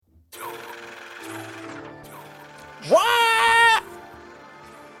What?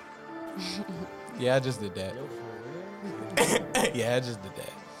 Yeah, I just did that. Yeah, I just did that.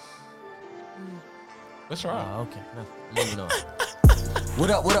 What's wrong? Oh, okay. No, moving on.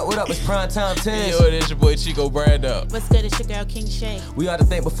 What up? It's Prime Time 10. Yo, this your boy Chico Brand up. What's good? It's your girl King Shay. We ought to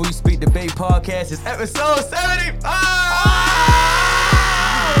think before you speak. The Bay Podcast is episode 75.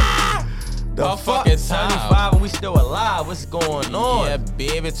 The fucking time. 75 and we still alive. What's going on? Yeah,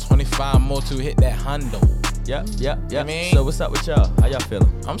 baby, 25 more to hit that hundo. Yep. I mean- So what's up with y'all? How y'all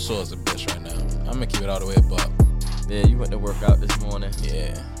feeling? I'm sure it's a bitch right now. I'm gonna keep it all the way above. Yeah, you went to work out this morning.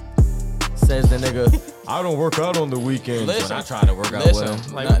 Yeah. Says the nigga, I don't work out on the weekends. Listen, when I try to work out with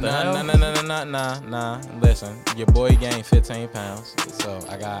him. Like, what the hell? Nah. Listen, your boy gained 15 pounds, so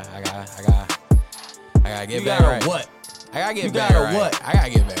I gotta get You back gotta right. what? I gotta get You back gotta right. what? I gotta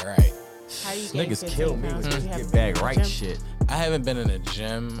get back right. How you gain Niggas 15 kill me pounds? with You this haven't get been back to the right gym? shit. I haven't been in the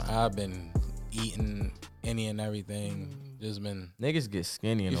gym. I've been eating any and everything. Just been. Niggas get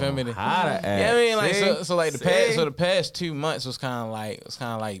skinny and You feel me? how to act. Yeah, I mean, like so like the See? past 2 months was kind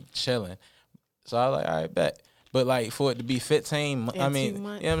of like chilling. So I was like, all right, bet. But like for it to be 15, In I mean, 2 you know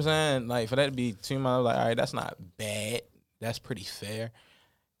months? what I'm saying? Like for that to be 2 months, I was like, all right, that's not bad. That's pretty fair.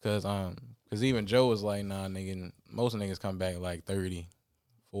 Cause even Joe was like, nah, nigga, most niggas come back like 30,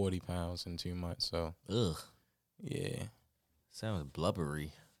 40 pounds in 2 months. So Ugh. yeah, Sounds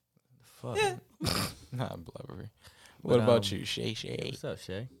blubbery. Fuck. not blubbery. But, What about you, Shay? What's up,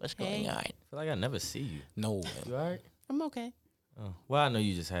 Shay? What's Hey. going on? I feel like I never see you. No, You alright? I'm okay. Oh. Well, I know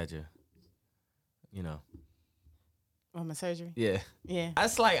you just had your, you know. On my surgery. Yeah. Yeah.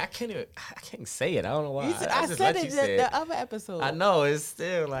 That's like I can't say it. I don't know why. You said, I just said let it you say the other episode. I know it's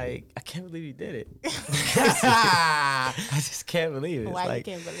still like I can't believe you did it. I just can't believe it. It's Why like,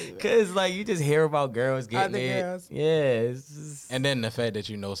 you can't believe it? Cause like you just hear about girls getting Other it. girls. Yeah. It's just, and then the fact that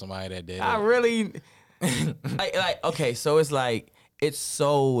you know somebody that did I it. really like okay, so it's like it's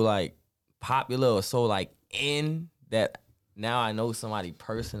so like popular or so like in that now I know somebody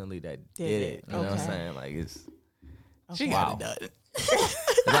personally that did it. You know what I'm Okay. saying? Like it's She Okay. got it done.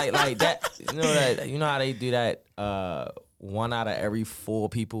 like that. You know how they do that. 1 out of every 4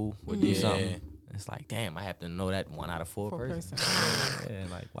 people would do Yeah. something. It's like, damn, I have to know that 1 out of 4 Four person. person. Yeah,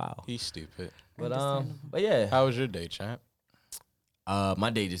 like wow. He's stupid. But yeah, How was your day, champ? my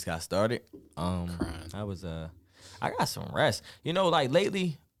day just got started. Crying. I was I got some rest. You know, like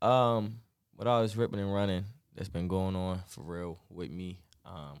lately, with all this ripping and running that's been going on for real with me,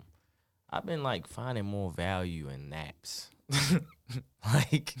 I've been like finding more value in naps.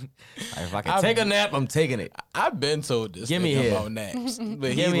 like if I can take a nap, I'm taking it. I've been told this Give me nigga here. about naps, but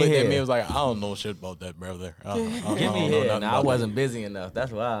he Give me looked at here. me and was like, I don't know shit about that, brother. I Give don't me know here. nothing Nah, I about wasn't busy enough.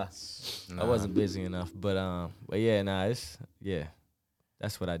 That's why that. I wasn't busy enough. But yeah,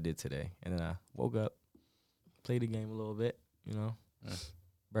 that's what I did today. And then I woke up, played the game a little bit, you know,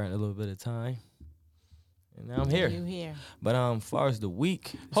 burned a little bit of time, and now I'm here. You here? But as far as the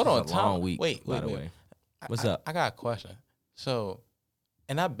week, Hold this on, was a long Tom. week. Wait. by the way. What's up? I got a question. So,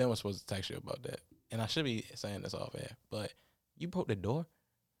 and I've been supposed to text you about that, and I should be saying this off air, but you broke the door.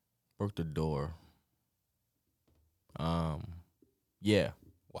 Broke the door. Yeah.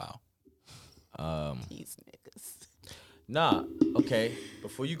 Wow. These niggas. Nah. Okay.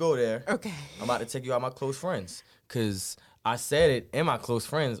 Before you go there, Okay. I'm about to take you out my close friends. Cause I said it in my close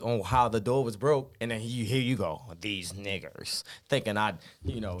friends on how the door was broke, and then here you go, these niggers thinking I,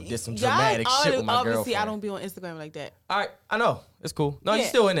 did some dramatic shit with my Obviously, girlfriend. I don't be on Instagram like that. All right, I know it's cool. No, you Yeah.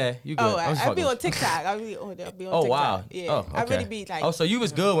 still in there. You good? Oh, I'm just I be fucking on with you. TikTok. I be on TikTok. Oh wow. Yeah. Oh, I okay. really be like. Oh, so you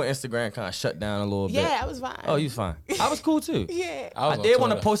was good when Instagram kind of shut down a little bit. Yeah, I was fine. Oh, you was fine. I was cool too. Yeah. I, was I on did want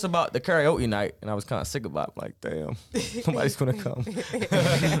to Twitter. post about the karaoke night, and I was kind of sick about it. Like, damn, nobody's gonna come.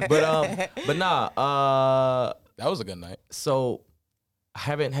 but nah. That was a good night. So I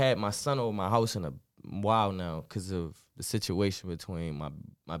haven't had my son over my house in a while now because of the situation between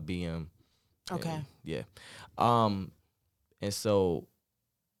my BM. Okay. and- yeah. And so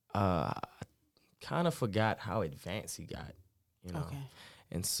I kind of forgot how advanced he got. Okay.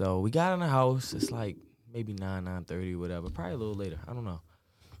 And so we got in the house. It's like maybe 9:30, whatever. Probably a little later. I don't know.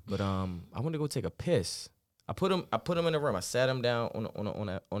 But I went to go take a piss. I put him in the room. I sat him down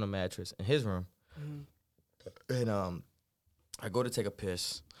on a mattress in his room. And I go to take a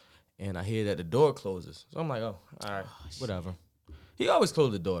piss, and I hear that the door closes. So I'm like, oh, all right, whatever. He always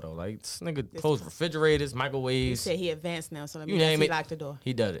closed the door though. Like this nigga closed refrigerators, He microwaves. said he advanced now, so let You me guess name he it. locked the door.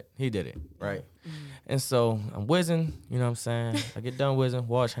 He did it, right? And so I'm whizzing, you know what I'm saying? I get done whizzing,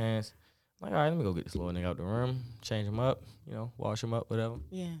 wash hands. I'm like, all right, let me go get this little nigga out the room, change him up, wash him up, whatever.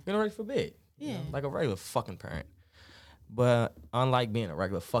 Yeah. Get him ready for bed. Yeah. Like a regular fucking parent. But unlike being a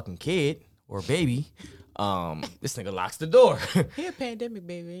regular fucking kid or a baby, this nigga locks the door. He a pandemic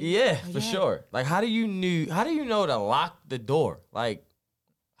baby. Yeah, for sure. Like, how do you know to lock the door? Like,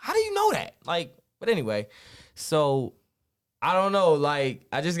 how do you know that? Like, but anyway, so I don't know. Like,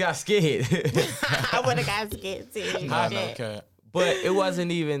 I just got scared. I would have got scared too. Nah, Shit. no cap. But it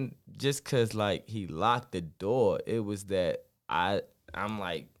wasn't even just cause like he locked the door. It was that I'm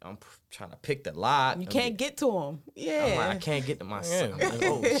trying to pick the lock. You can't get to him. Yeah. I'm like, I can't get to my son. Yeah. I'm like,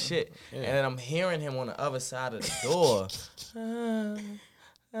 oh shit. And then I'm hearing him on the other side of the door.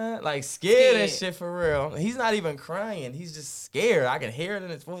 Like scared and shit for real. He's not even crying. He's just scared. I can hear it in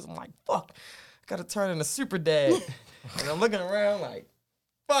his voice. I'm like, fuck. I gotta turn into super dad. And I'm looking around like,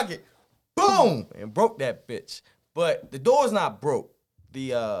 fuck it. Boom! And broke that bitch. But the door's not broke.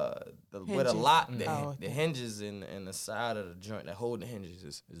 Where the Hinges. lock, the okay. hinges and the side of the joint that hold the hinges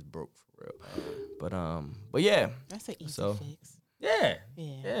is broke for real. But yeah, That's an easy So- fix. yeah.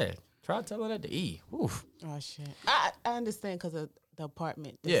 Yeah. Try telling that to E. Oof. Oh shit. I understand because of the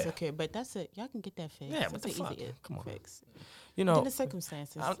apartment. That's Yeah. okay, but that's it. Y'all can get that fixed. Yeah, That's what the an fuck? easy Come on. fix. You In know, the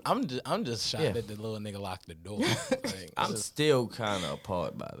circumstances. I'm just shocked Yeah. that the little nigga locked the door. Like, I'm just- still kind of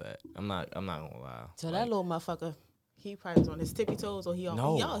appalled by that. I'm not gonna lie. So Like, that little motherfucker, he probably was on his tippy toes, or he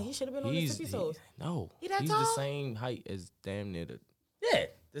he should have been on his tippy toes. No, He that he's tall? the same height as damn near the. Yeah,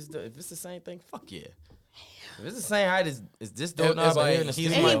 if it's the same thing, fuck yeah. If it's the same height as this It- doorknob it's right here like in the he's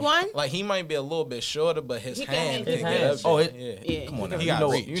And studio. he like, won? like he might be a little bit shorter, but his He can hand hang can his get hands. up. Oh, there. it- Yeah, Come on now, He got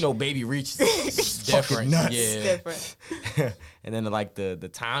reach. you know, baby reach is Different. nuts. Yeah. It's different. And then like the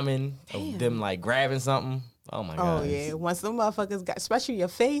timing Damn. of them like grabbing something. Oh my Oh god. yeah. Once them motherfuckers got, especially your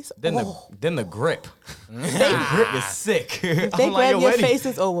face. Then the grip. The grip is sick. they I'm like, grab yo, your where do you- face,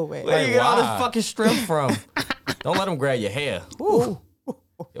 it's over with. Where you get all why? this fucking strength from? Don't let them grab your hair. Ooh.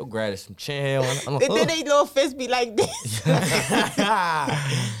 Yo, grab some chin hair. And then they little fist be like this.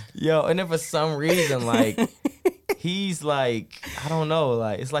 Yo, and then for some reason, like, he's like, I don't know,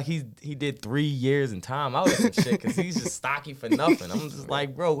 like, it's like he did 3 years in time out of some shit because he's just stocky for nothing. I'm just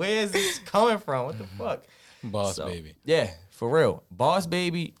like, bro, where is this coming from? What the fuck? Boss So, baby. Yeah, for real. Boss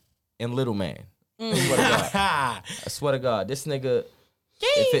Baby and Little Man. I swear to God. I swear to God. This nigga.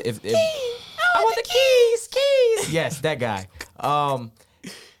 If I want the keys. Yes, that guy.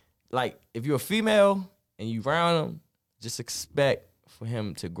 Like, if you're a female and you round him, just expect for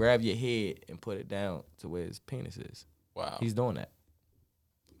him to grab your head and put it down to where his penis is. Wow. He's doing that.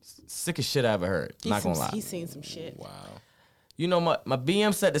 Sickest shit I ever heard. Not gonna lie. He's seen some shit. Wow. You know, my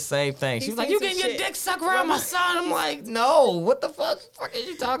BM said the same thing. She He was like, seen "You some getting your shit. dick sucked around my son?" I'm like, "No, what the fuck are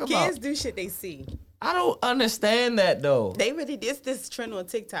you talking Kids about?" do shit they see. I don't understand that though. They really this trend on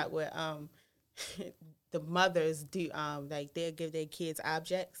TikTok where the mothers do like they'll give their kids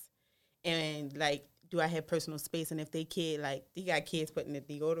objects and like, do I have personal space? And if they kid like you got kids putting the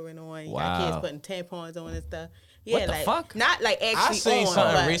deodorant on, you got kids Wow. putting tampons on and stuff. Yeah, the like fuck? not like actually I seen on,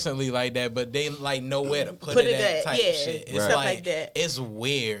 something but recently like that, but they like know where to put Put it it at at, type yeah, shit. It's stuff like that. It's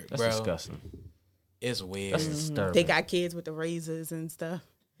weird, That's bro. disgusting. It's weird. That's disturbing. they got kids with the razors and stuff.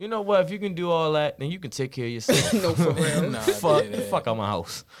 You know what? If you can do all that, then you can take care of yourself. No, for real. Nah, fuck, yeah, yeah. fuck out my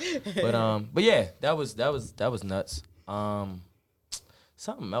house. But yeah, that was nuts.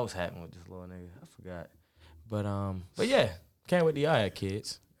 Something else happened with this little nigga. I forgot. But yeah, can't wait till y'all have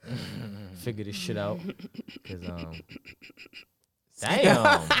kids. Figure this shit out. Cause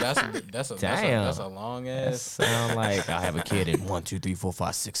damn. That's a long That ass. sound like I have a kid in 1, 2, 3, 4,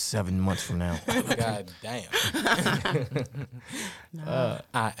 5, 6, 7 months from now. God damn.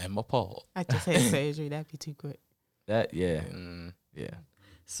 I am appalled. I just had surgery. That'd be too quick. That yeah. Mm. Yeah.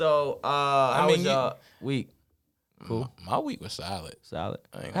 So how mean, was y'all week? Cool. My week was solid. Solid.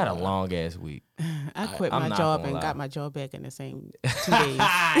 I ain't I had a gonna lie. long ass week. I quit I'm my not job gonna and lie. got my job back in the same 2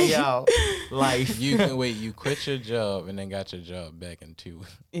 days. Yo, life. You can wait. You quit your job and then got your job back in 2.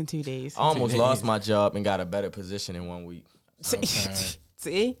 In 2 days. I almost 2 lost days. my job and got a better position in 1 week.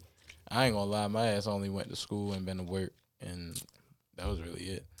 See? I ain't gonna lie. My ass only went to school and been to work, and that was really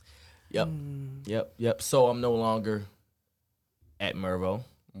it. Yep. Yep. So I'm no longer at Mervo.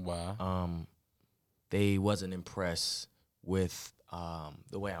 Wow. They wasn't impressed with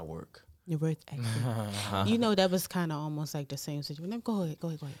the way I work. Your worth ethic. You know, that was kind of almost like the same situation. No, go ahead.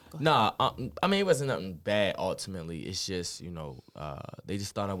 Nah, I mean, it wasn't nothing bad ultimately. It's just, you know, they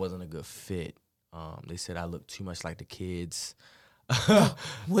just thought I wasn't a good fit. They said I looked too much like the kids.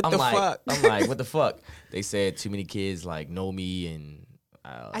 What I'm the like, fuck? I'm like, what the fuck? They said too many kids like know me and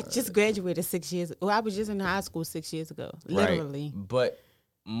I just graduated 6 years. Well, I was just in high school 6 years ago. Literally. Right. But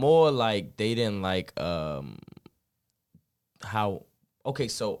more like they didn't like how. Okay,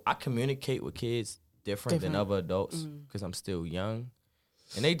 so I communicate with kids different than other adults because I'm still young,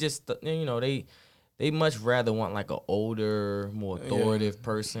 and they just they much rather want like an older, more authoritative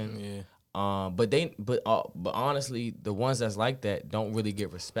person. Yeah. But honestly, the ones that's like that don't really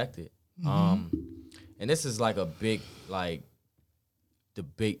get respected. And this is like a big like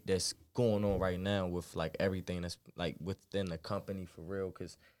debate that's going on right now with like everything that's like within the company for real,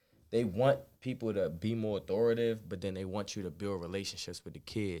 because they want people to be more authoritative, but then they want you to build relationships with the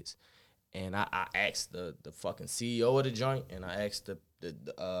kids. And I asked the fucking CEO of the joint, and I asked the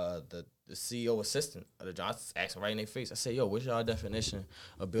CEO assistant of the joint. I asked them right in their face. I said, "Yo, what's y'all definition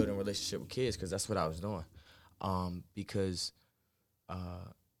of building a relationship with kids?" Because that's what I was doing. Because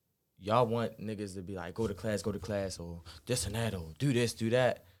y'all want niggas to be like, go to class, or this and that, or do this, do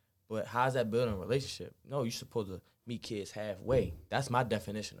that. But how's that building a relationship? No, you're supposed to meet kids halfway. That's my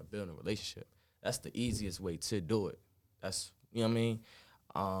definition of building a relationship. That's the easiest way to do it. That's, you know what I mean?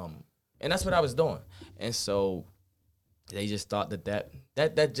 And that's what I was doing. And so they just thought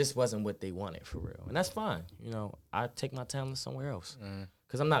that just wasn't what they wanted for real. And that's fine. You know, I take my talent somewhere else.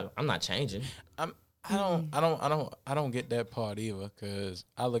 Cause I'm not changing. I don't get that part either, because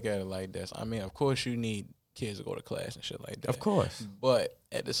I look at it like this. I mean, of course you need kids to go to class and shit like that. Of course. But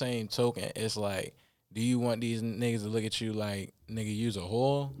at the same token, it's like, do you want these niggas to look at you like, nigga, you's a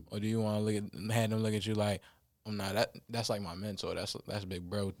whore? Or do you want to have them look at you like, I'm not, that's like my mentor. That's big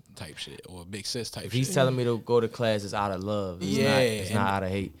bro type shit, or big sis type shit. He's telling me to go to class, it's out of love. It's not out of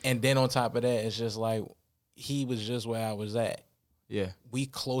hate. And then on top of that, it's just like, he was just where I was at. Yeah. We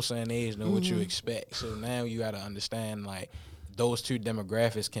closer in age than what you expect. So now you got to understand, like, those two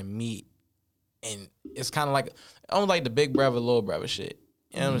demographics can meet. And it's kind of like, almost like the big brother, little brother shit.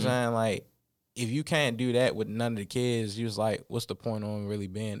 You know what I'm saying? Like, if you can't do that with none of the kids, you was like, what's the point on really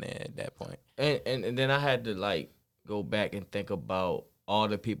being there at that point? And then I had to, like, go back and think about all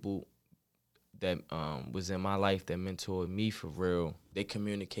the people that was in my life that mentored me for real. They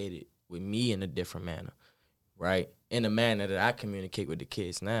communicated with me in a different manner, right? In a manner that I communicate with the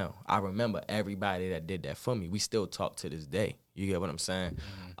kids now. I remember everybody that did that for me. We still talk to this day. You get what I'm saying?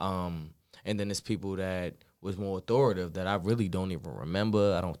 And then there's people that was more authoritative that I really don't even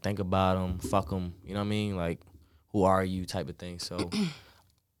remember. I don't think about them. Fuck them. You know what I mean? Like, who are you type of thing. So,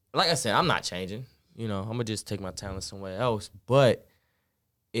 like I said, I'm not changing. You know, I'm going to just take my talent somewhere else. But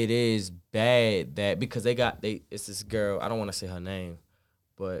it is bad that, because it's this girl, I don't want to say her name,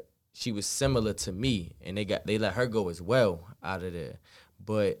 but she was similar to me, and they let her go as well out of there.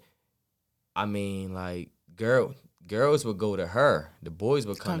 But, I mean, like, girls would go to her. The boys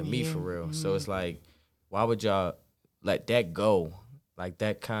would come to me for real. So it's like, why would y'all let that go? Like,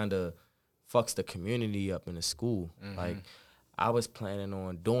 that kind of fucks the community up in the school. Like, I was planning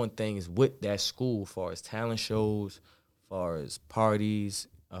on doing things with that school, as far as talent shows, as far as parties.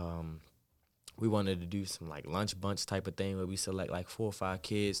 We wanted to do some, like, lunch bunch type of thing where we select, like, 4 or 5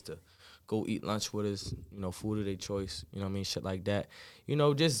 kids to go eat lunch with us, you know, food of their choice, you know what I mean, shit like that. You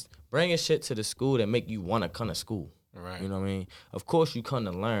know, just bringing shit to the school that make you want to come to school. Right. You know what I mean? Of course you come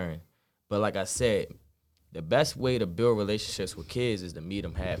to learn, but like I said, the best way to build relationships with kids is to meet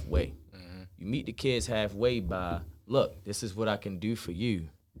them halfway. You meet the kids halfway by, look, this is what I can do for you,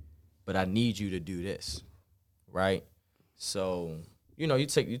 but I need you to do this, right? So, you know, you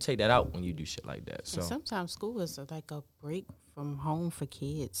take that out when you do shit like that. So and sometimes school is like a break from home for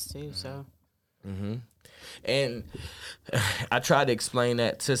kids too. So, and I tried to explain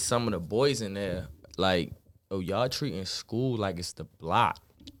that to some of the boys in there, like, oh, y'all treating school like it's the block.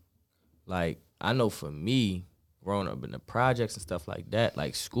 Like, I know for me, growing up in the projects and stuff like that,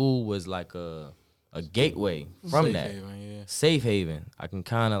 like, school was like a gateway from Safe that. haven, yeah. Safe haven. I can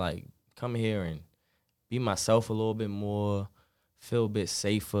kind of, like, come here and be myself a little bit more, feel a bit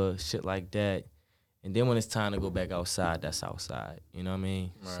safer, shit like that. And then when it's time to go back outside, that's outside. You know what I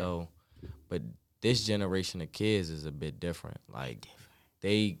mean? Right. So, but this generation of kids is a bit different. Like,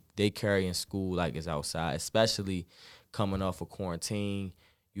 they carry in school like it's outside, especially coming off of quarantine.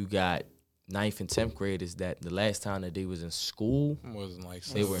 You got 9th and 10th graders that the last time that they was in school, Wasn't like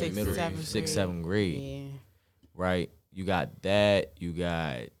they were in middle, 6th, 7th grade. yeah. Right? You got that. You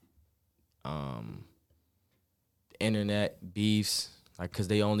got internet beefs, like, because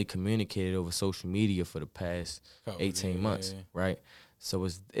they only communicated over social media for the past 18 months, right? So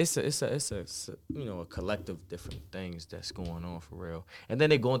it's a you know, a collective different things that's going on for real. And then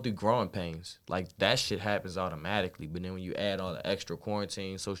they're going through growing pains. Like, that shit happens automatically, but then when you add all the extra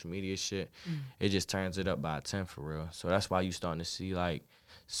quarantine, social media shit, it just turns it up by a 10 for real. So that's why you starting to see, like,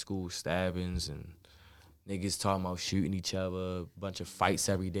 school stabbings and niggas talking about shooting each other, a bunch of fights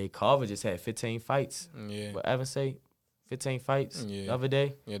every day. Carver just had 15 fights. Yeah. What Evan say? 15 fights the other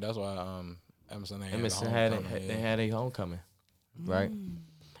day. Yeah, that's why Emerson had a homecoming, right?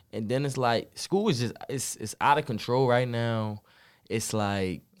 And then it's like school is just it's out of control right now. It's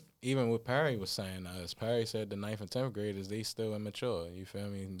like even what Perry was saying, Perry said the 9th and 10th graders, they still immature. You feel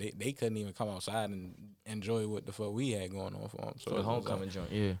me? They couldn't even come outside and enjoy what the fuck we had going on for them. So the homecoming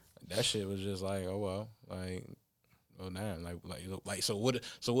joint, yeah. That shit was just like, oh well, like, oh damn, like so what?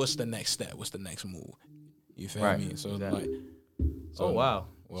 So what's the next step? What's the next move? You feel me? So exactly. like, so, oh wow,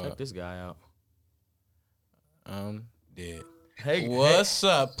 what? check this guy out. Dead. Hey, what's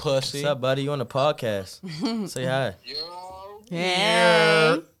up, pussy? What's up, buddy? You on the podcast? Say hi. Yo.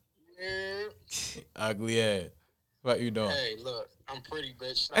 Yeah. Ugly ass. What you doing? Hey, look, I'm pretty,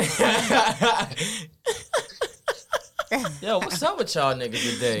 bitch. Yo, what's up with y'all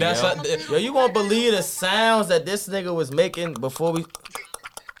niggas today? That's yo? what- Yo, you gonna believe the sounds that this nigga was making before we?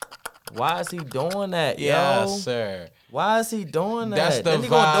 Why is he doing that, yo? Yes, sir. Why is he doing that? That's the then he vibes.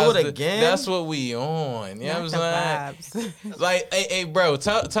 gonna do it again. That's what we on. You know what I'm saying? Vibes. Like, hey, bro,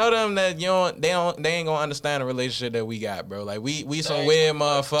 tell them that they ain't gonna understand the relationship that we got, bro. Like, we some weird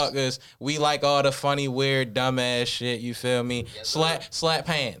motherfuckers. We like all the funny, weird, dumbass shit. You feel me? Slap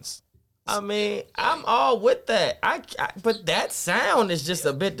hands. I mean, I'm all with that. But that sound is just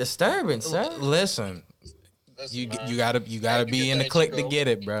a bit disturbing, sir. Listen, you gotta be in the clique to get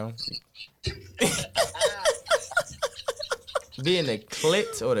it, bro. Be in the click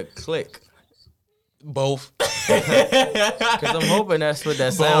or the click? Both. Because I'm hoping that's what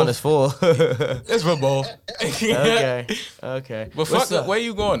that sound is for. It's for both. Okay. But fuck up, where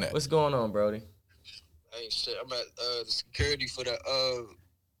you going at? What's going on, Brody? Hey, shit, I'm at the security for that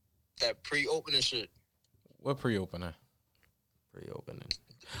pre-opening shit. What pre-opener? Pre-opening.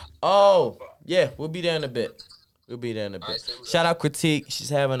 Oh, yeah, we'll be there in a bit. Shout out Critique. She's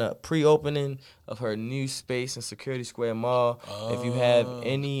having a pre-opening of her new space in Security Square Mall. If you have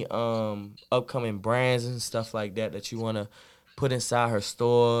any upcoming brands and stuff like that you want to put inside her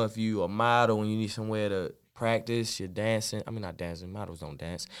store, if you a model and you need somewhere to practice your dancing. I mean, not dancing. Models don't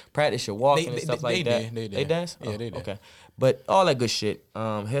dance. Practice your walking and stuff like that. They dance? Yeah, they do. Okay. But all that good shit.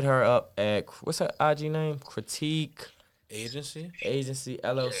 Hit her up at, what's her IG name? Critique Agency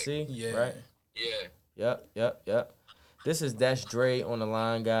LLC. Yeah. Right? Yeah. Yep. This is Dash Dre on the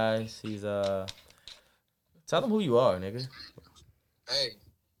line, guys. He's tell them who you are, nigga. Hey,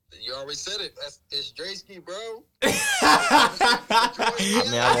 you already said it. It's Drayski, bro. I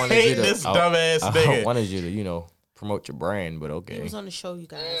mean, I wanted you to this dumbass nigga. I wanted you to, promote your brand, but He okay. was on the show, you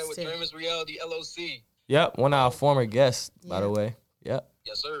guys. Yeah, with too. Famous Reality LLC. Yep, one of our former guests, by the way. Yep.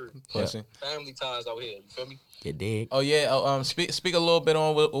 Yes, sir. Pussy. Family ties out here. You feel me? You dig? Oh yeah. Speak a little bit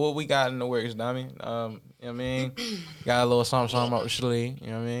on what we got in the works, Dummy. You know what I mean? Got a little something up your sleeve. You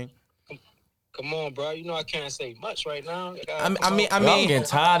know what I mean? Come on, bro. You know I can't say much right now. I'm getting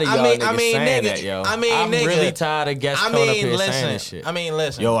tired of y'all niggas saying that, yo. I'm really tired of guests coming up here saying this shit.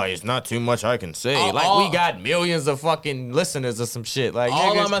 Listen. Yo, it's not too much I can say. We got millions of fucking listeners or some shit. Like,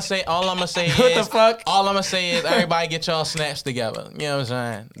 all niggas, I'm gonna say is what the fuck? All I'm gonna say is everybody get y'all snaps together. You know what I'm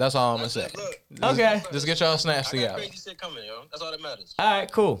saying? That's all I'm gonna say. Look, Okay. Just get y'all snaps I got together. crazy shit coming, yo. That's all that matters. All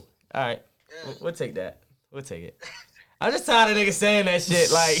right, cool. All right. Yeah. We'll take that. We'll take it. I'm just tired of niggas saying that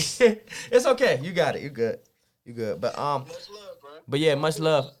shit. Like, it's okay. You got it. You good. But Much love, bro. But yeah, much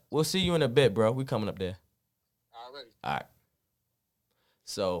love. We'll see you in a bit, bro. We coming up there. Already. All right.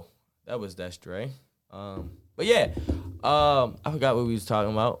 So that was Dash Dre. But yeah, I forgot what we was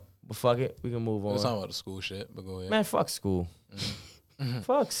talking about. But fuck it, we can move We're on. talking about the school shit, but go ahead. Man, fuck school.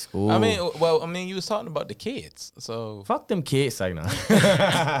 Fuck school. I mean, you was talking about the kids, so fuck them kids. Like, nah.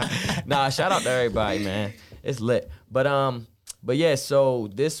 Nah, shout out to everybody, man. It's lit. But yeah, so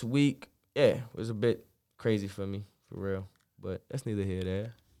this week, yeah, was a bit crazy for me, for real. But that's neither here nor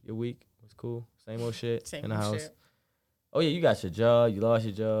there. Your week was cool. Same old shit Same in the old house. shit. Oh yeah, you got your job. You lost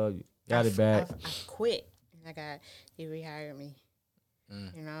your job. You got it back. I quit. He rehired me.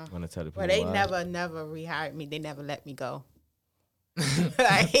 You know? I'm gonna tell the people Well, they why. never rehired me. They never let me go.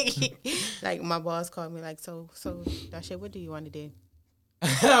 like my boss called me like, so that shit, what do you want to do?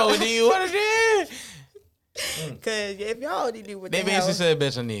 what do you want to do? Because if y'all only do what They the basically hell, said,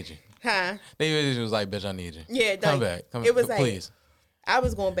 "Bitch, I need you." huh? They basically was like, "Bitch, I need you." Yeah, Come like, back. Come it was back, like, please. I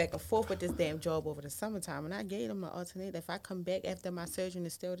was going back and forth with this damn job over the summertime, and I gave them an alternative. If I come back after my surgery and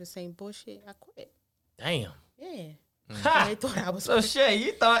it's still the same bullshit, I quit. Damn. Yeah. Ha! They thought I was. So Shay,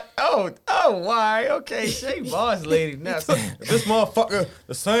 you thought, why? Okay, Shay boss lady. Now this motherfucker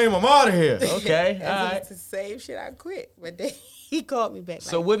the same. I'm out of here. Okay, all right. It's the same shit. I quit, but they he called me back.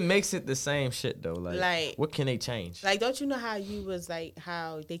 So like, what makes it the same shit though? Like- what can they change? like, don't you know how you was like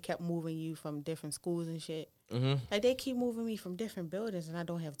how they kept moving you from different schools and shit? Mm-hmm. Like they keep moving me from different buildings, and I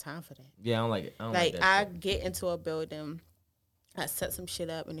don't have time for that. Yeah, I don't like it. I don't Like that I shit. get into a building, I set some shit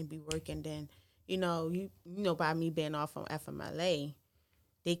up, and it be working. Then you know by me being off from FMLA,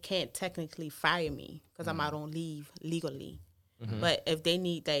 they can't technically fire me because I'm out on leave legally. But if they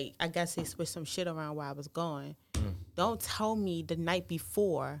need, like, I guess they switched some shit around while I was gone. Don't tell me the night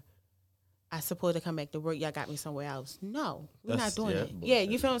before I supposed to come back to work. Y'all got me somewhere else. No, we're That's- not doing yeah, it. bullshit. Yeah,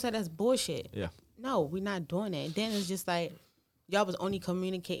 you feel what I'm saying? That's bullshit. Yeah. No, we're not doing that. Then it's just like y'all was only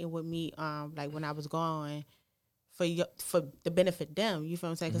communicating with me, like when I was gone, for the benefit them. You feel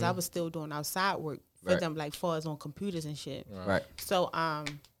what I'm saying? Because I was still doing outside work for Right. them, like far as on computers and shit. Right. So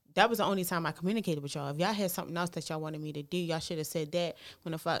that was the only time I communicated with y'all. If y'all had something else that y'all wanted me to do, y'all should have said that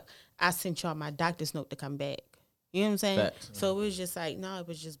when the fuck I sent y'all my doctor's note to come back. You know what I'm saying? Facts. So it was just like, no, it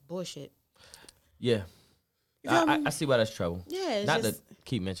was just bullshit. Yeah. You feel me? I see why that's trouble. Yeah, it's Not just to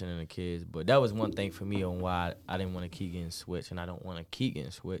keep mentioning the kids, but that was one thing for me on why I didn't want to keep getting switched, and I don't want to keep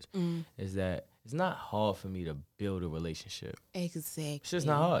getting switched, is that it's not hard for me to build a relationship. exactly. It's just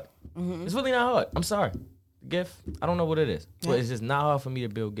not hard. It's really not hard. I'm sorry. Gift, I don't know what it is, but it's just not hard for me to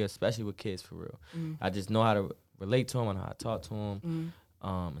build gifts, especially with kids for real. I just know how to relate to them, I know how to talk to them,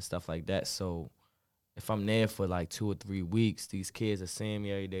 and stuff like that. So if I'm there for like 2 or 3 weeks, these kids are seeing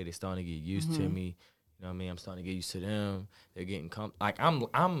me every day. They're starting to get used to me. You know what I mean? I'm starting to get used to them. They're getting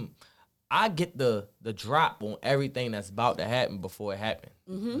I get the drop on everything that's about to happen before it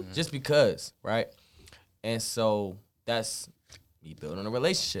happened, just because, right? And so that's me building a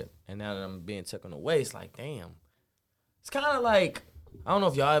relationship. And now that I'm being taken away, it's like, damn. It's kind of like, I don't know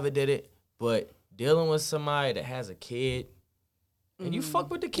if y'all ever did it, but dealing with somebody that has a kid, and you fuck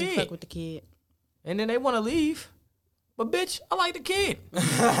with the You kid, fuck with the kid. and then they want to leave, but bitch, I like the kid.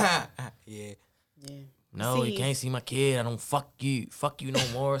 Yeah. Yeah. No, See- you can't see my kid. I don't fuck you no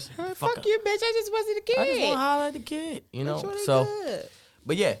more. So Fuck you, bitch. I just wasn't a kid. I just want to holler at the kid, you know. That's really So, good.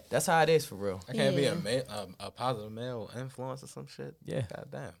 but yeah, that's how it is for real. I can't be Yeah. a positive male influence or some shit. Yeah. God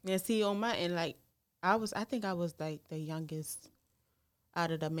damn. Yeah, see, on my end, like, I think I was like the youngest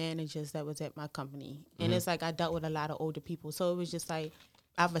out of the managers that was at my company. And it's like I dealt with a lot of older people. So it was just like,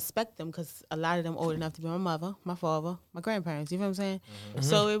 I respect them because a lot of them old enough to be my mother, my father, my grandparents. You know what I'm saying?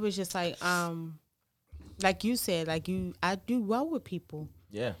 So it was just like you said, I do well with people.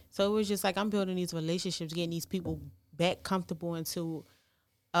 Yeah. So it was just like I'm building these relationships, getting these people back comfortable into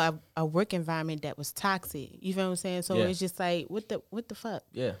a work environment that was toxic. You feel what I'm saying? So Yeah. it's just like, what the fuck?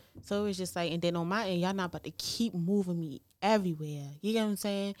 Yeah. So it's just like, and then on my end, y'all not about to keep moving me everywhere. You get what I'm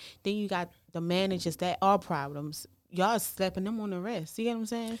saying? Then you got the managers that are problems. Y'all slapping them on the wrist. You get what I'm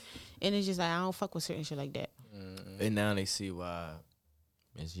saying? And it's just like, I don't fuck with certain shit like that. And now they see why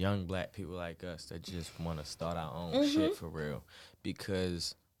it's young black people like us that just want to start our own shit for real,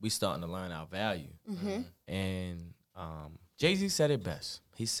 because we starting to learn our value. And Jay-Z said it best.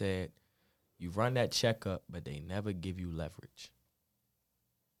 He said, you run that checkup, but they never give you leverage.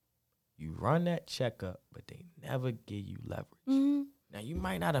 You run that checkup, but they never give you leverage. Now, you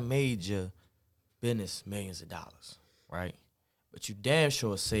might not have made your business millions of dollars, right? But you damn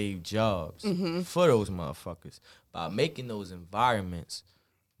sure saved jobs for those motherfuckers by making those environments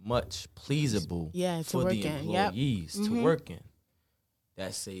much pleasable Yeah, to for work the in. Yep. employees to work in.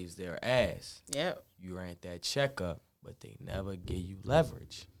 That saves their ass. Yep. You ran that checkup, but they never give you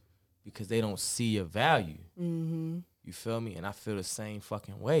leverage because they don't see your value. You feel me? And I feel the same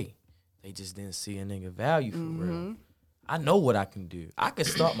fucking way. They just didn't see a nigga value for real. I know what I can do. I could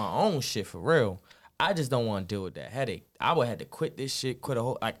start my own shit for real. I just don't want to deal with that headache. I would have to quit this shit, quit a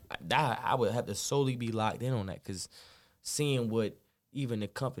whole, like, I would have to solely be locked in on that, because seeing what even the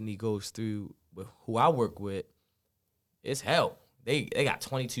company goes through with who I work with, it's hell. They got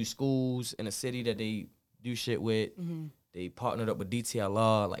 22 schools in a city that they do shit with. They partnered up with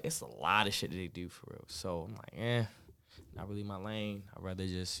DTLR. Like, it's a lot of shit that they do for real. So I'm like, not really my lane. I'd rather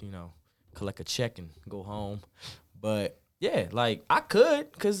just, collect a check and go home. But yeah, like, I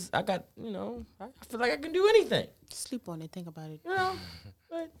could, because I got, I feel like I can do anything. Sleep on it. Think about it.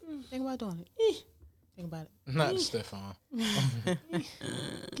 But Think about doing it. Think about it. Not Stefan.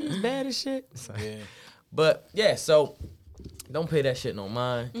 it's bad as shit. Yeah. But yeah, so don't pay that shit no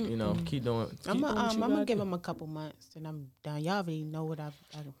mind. Keep doing. I'm keep doing what you gonna gotta give do. them a couple months, and I'm done. Y'all already know what I've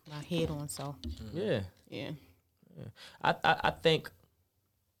my head on, so Yeah. yeah. I think,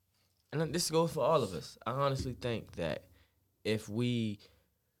 and this goes for all of us, I honestly think that if we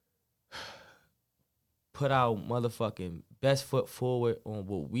put our motherfucking best foot forward on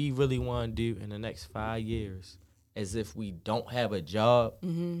what we really want to do in the next 5 years, as if we don't have a job,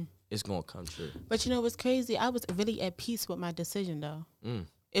 it's gonna come true. But you know what's crazy? I was really at peace with my decision though.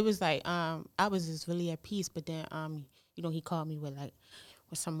 It was like I was just really at peace. But then you know, he called me with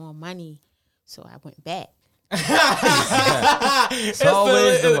some more money, so I went back. It's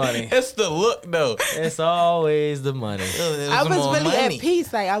always the money. It's the look though. It's always the money. I was really at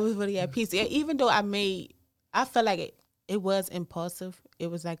peace. Like I was really at peace. Yeah, even though I felt like it was impulsive.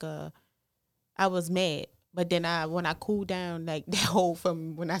 It was like I was mad. But then when I cooled down, like that whole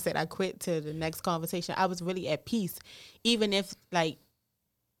from when I said I quit to the next conversation, I was really at peace. Even if they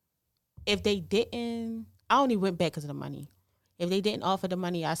didn't, I only went back because of the money. If they didn't offer the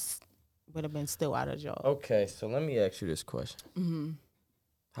money, I would have been still out of the job. Okay, so let me ask you this question.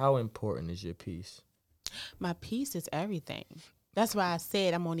 How important is your peace? My peace is everything. That's why I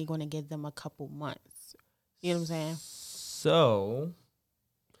said I'm only going to give them a couple months. You know what I'm saying? So,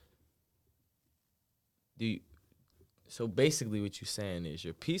 so basically what you're saying is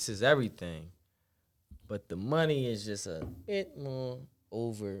your peace is everything, but the money is just a bit more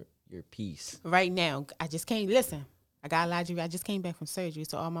over your peace. Right now, I just can't listen. I got a lot of, I just came back from surgery,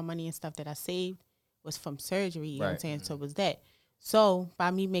 so all my money and stuff that I saved was from surgery. You know what I'm saying? So it was that. So by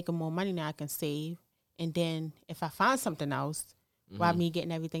me making more money now, I can save, and then if I find something else, while me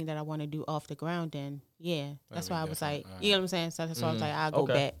getting everything that I want to do off the ground, then yeah, that's why I was like, you know what I'm saying? So that's why I was like, I'll go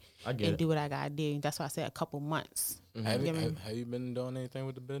back and do what I gotta do. That's why I said a couple months. Have you been doing anything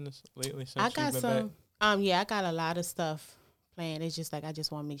with the business lately? Since I got you've been some. Yeah, I got a lot of stuff planned. It's just like I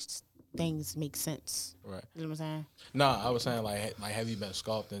just want to make things make sense. Right. You know what I'm saying? No, I was saying like have you been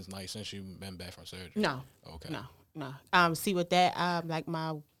sculpting like since you've been back from surgery? No. Okay. No. See with that, like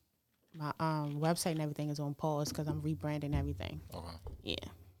my website and everything is on pause because I'm rebranding everything. Okay. Yeah.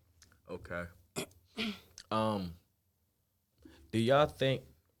 Okay. Do y'all think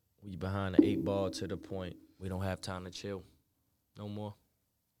we behind the 8 ball to the point we don't have time to chill no more?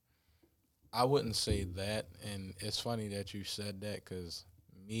 I wouldn't say that, and it's funny that you said that because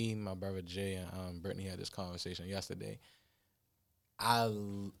me, my brother Jay, and Brittany had this conversation yesterday. I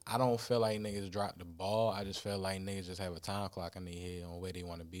don't feel like niggas dropped the ball. I just feel like niggas just have a time clock in their head on where they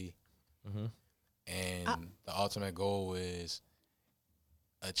want to be. And the ultimate goal is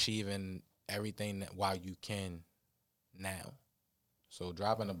achieving everything that while you can now. So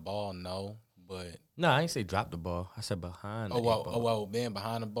dropping the ball, no, but No, I ain't say drop the ball. I said behind the 8 ball. Being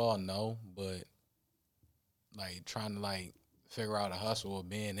behind the ball, no, but like trying to like figure out a hustle or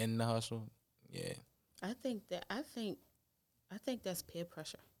being in the hustle, yeah. I think that's peer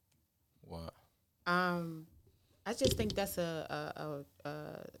pressure. What? I just think that's a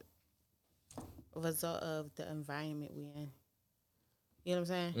result of the environment we're in. You know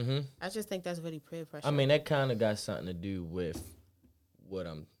what I'm saying? I just think that's really peer pressure. I mean, that kind of got something to do with what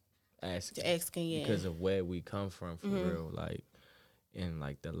I'm asking. Yeah. Because of where we come from, for real. Like, and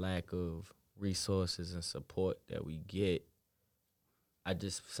like the lack of resources and support that we get. I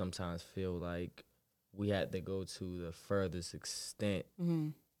just sometimes feel like we had to go to the furthest extent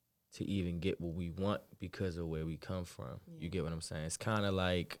to even get what we want because of where we come from. Yeah. You get what I'm saying? It's kind of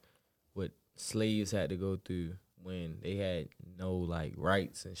like what slaves had to go through when they had no like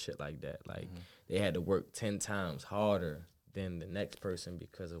rights and shit like that. Like they had to work 10 times harder than the next person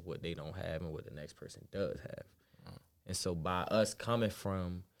because of what they don't have and what the next person does have. And so by us coming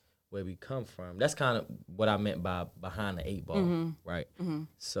from where we come from, that's kind of what I meant by behind the 8 ball, right?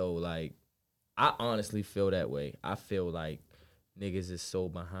 So like, I honestly feel that way. I feel like niggas is so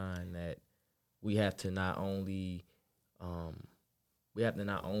behind that we have to not only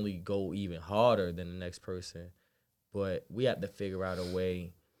go even harder than the next person, but we have to figure out a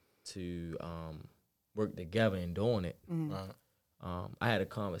way to work together in doing it. I had a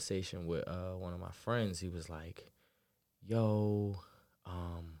conversation with one of my friends. He was like, yo,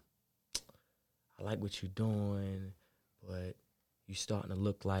 I like what you're doing, but you starting to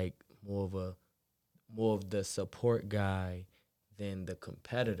look like more of the support guy than the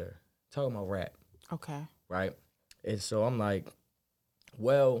competitor. Talking about rap. Okay. Right? And so I'm like,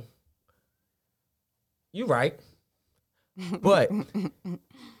 well, you right. But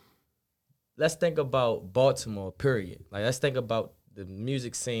let's think about Baltimore, period. Like, let's think about the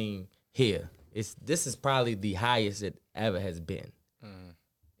music scene here. This is probably the highest it ever has been.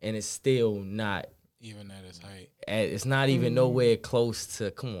 And it's still not. Even at its height. It's not even nowhere close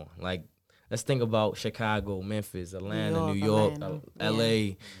to, come on. Like, let's think about Chicago, Memphis, Atlanta, New York,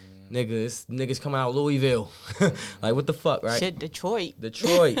 L.A. Niggas coming out Louisville. Like, what the fuck, right? Shit, Detroit,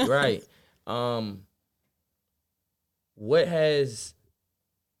 right. What has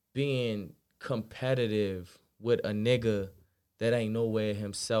being competitive with a nigga that ain't nowhere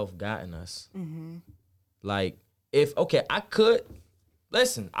himself gotten us? Like, I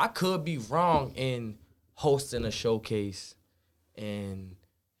could be wrong in hosting a showcase and,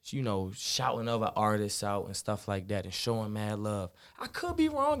 you know, shouting other artists out and stuff like that and showing mad love. I could be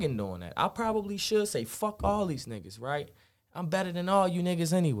wrong in doing that. I probably should say, fuck all these niggas, right? I'm better than all you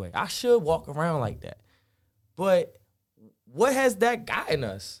niggas anyway. I should walk around like that. But what has that gotten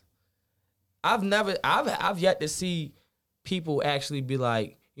us? I've yet to see people actually be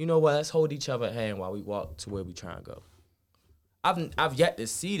like, you know what, let's hold each other hand while we walk to where we trying to go. I've yet to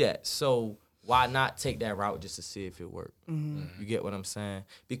see that. So why not take that route just to see if it worked? You get what I'm saying?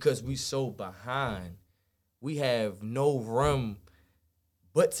 Because we so behind. We have no room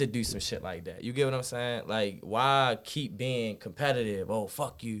but to do some shit like that. You get what I'm saying? Like, why keep being competitive? Oh,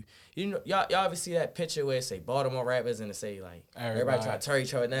 fuck you. You know, y'all ever see that picture where it say Baltimore rappers and it say, like, everybody try to tear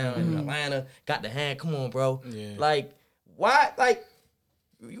each other down in Atlanta, got the hand, come on, bro. Yeah. Like, why? Like,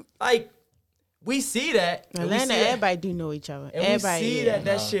 we see that. Atlanta, everybody do know each other. And everybody, we see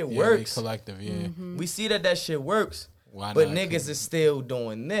that shit works. Collective, yeah. We see that shit works. Why but not? Niggas is still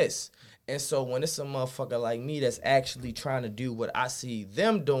doing this. And so when it's a motherfucker like me that's actually trying to do what I see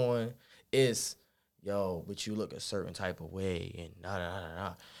them doing is, yo, but you look a certain type of way and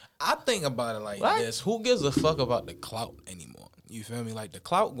nah. I think about it like this. Who gives a fuck about the clout anymore? You feel me? Like, the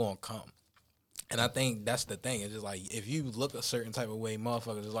clout gonna come. And I think that's the thing. It's just like, if you look a certain type of way,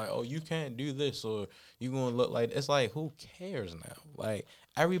 motherfuckers is like, oh, you can't do this, or you gonna look like, it's like, who cares now? Like,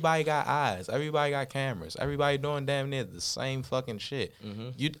 everybody got eyes. Everybody got cameras. Everybody doing damn near the same fucking shit.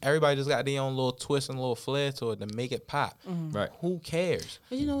 Everybody just got their own little twist and little flair to it to make it pop. Right. Who cares?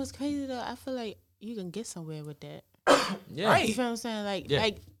 But you know what's crazy though? I feel like you can get somewhere with that. Yeah. Right. You feel what I'm saying?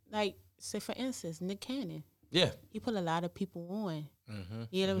 Like, say for instance, Nick Cannon. Yeah. He put a lot of people on.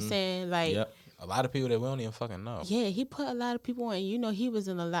 You know what I'm saying? Like, a lot of people that we don't even fucking know. Yeah, he put a lot of people on. You know, he was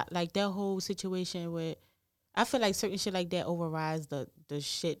in a lot, like that whole situation where I feel like certain shit like that overrides the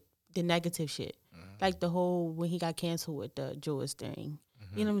shit, the negative shit. Like the whole, when he got canceled with the Jewish thing.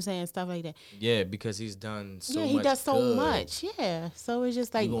 You know what I'm saying? Stuff like that. Yeah, because he's done so much. Yeah, he does so good. much. Yeah. So it's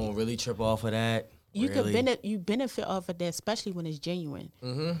just like, you gonna really trip off of that? You really? you benefit off of that, especially when it's genuine.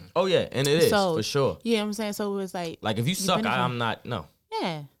 Oh yeah, and it is So, for sure. You know what I'm saying? So it's like if you suck, I'm not. No.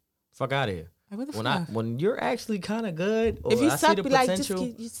 Yeah. Fuck out of here. Like, what the fuck? When you're actually kind of good, or if you I suck, see the be like,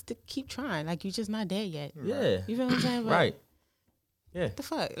 potential, just keep trying. Like, you just not there yet. Yeah. You feel what I'm saying? But right. Yeah. What the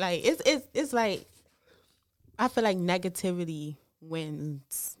fuck? Like, it's like, I feel like negativity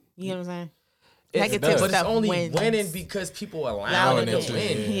wins. You know what I'm saying? Negative but it's stuff only wins. winning because people allow it to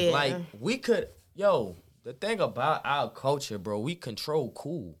win. Yeah. Like, we could, the thing about our culture, bro, we control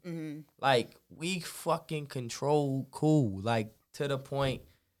cool. Like, we fucking control cool. Like, to the point,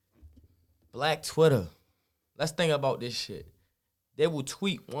 Black Twitter. Let's think about this shit. They will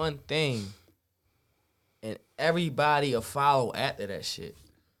tweet one thing and everybody will follow after that shit.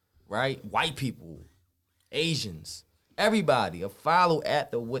 Right? White people, Asians, everybody will follow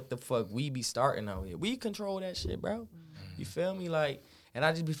after what the fuck we be starting out here. We control that shit, bro. You feel me? Like, and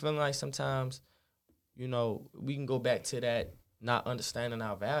I just be feeling like sometimes, you know, we can go back to that not understanding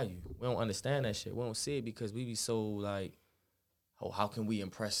our value. We don't understand that shit. We don't see it because we be so like, oh, how can we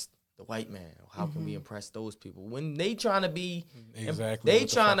impress the white man? How can we impress those people? When they trying to be, they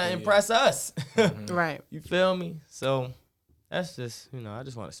trying to impress us. Right. You feel me? So that's just, you know, I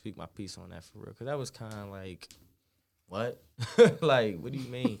just want to speak my piece on that for real. Because that was kind of like, what? Like, what do you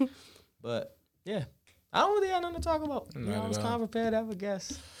mean? But, yeah. I don't really have nothing to talk about. You know, I was kind of prepared to have a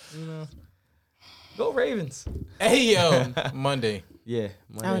guest. You know. Go Ravens. Hey, yo. Monday. Yeah.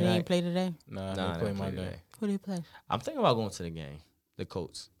 Oh, Monday they night. ain't play today? Nah, Nah, they play they play Monday. today. Who do you play? I'm thinking about going to the game. The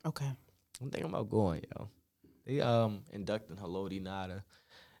Colts. Okay. I'm thinking about going, yo. They inducting Haloti Nada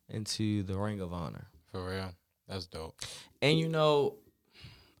into the Ring of Honor. For real. That's dope. And you know,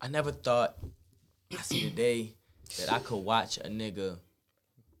 I never thought I see the day that I could watch a nigga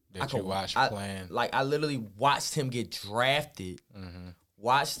That you watch playing. Like, I literally watched him get drafted.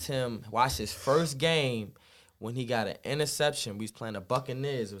 Watch his first game when he got an interception. We was playing the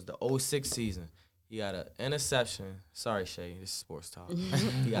Buccaneers. It was the 06 season. He got an interception. Sorry, Shay. This is sports talk.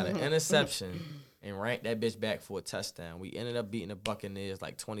 He got an interception and ranked that bitch back for a touchdown. We ended up beating the Buccaneers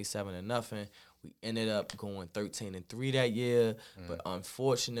like 27-0. We ended up going 13-3 that year, but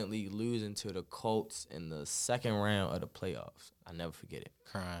unfortunately losing to the Colts in the second round of the playoffs. I never forget it.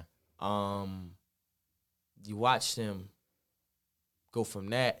 Crying. You watched him go from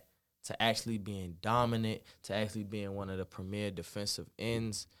that to actually being dominant, to actually being one of the premier defensive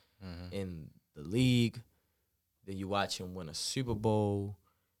ends in the league. Then you watch him win a Super Bowl.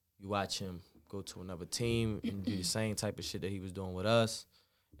 You watch him go to another team and do the same type of shit that he was doing with us.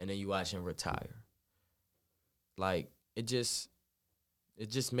 And then you watch him retire. like it just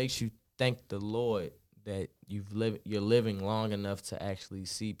makes you thank the Lord that you're living long enough to actually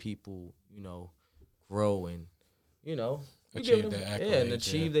see people, grow and, Achieve their accolades, and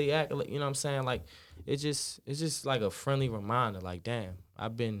achieve their accolade. You know what I'm saying? Like it's just like a friendly reminder. Like, damn,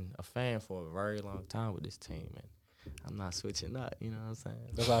 I've been a fan for a very long time with this team, and I'm not switching up. You know what I'm saying?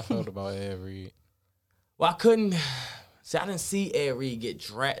 That's how I felt about Ed Reed. Well, I couldn't. See, I didn't see Ed Reed get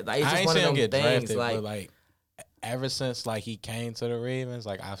drafted. Like, it's I just ain't one seen of him them get things. drafted, Like, but like ever since like he came to the Ravens,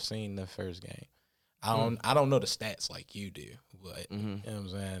 like I've seen the first game. I don't know the stats like you do, but you know what I'm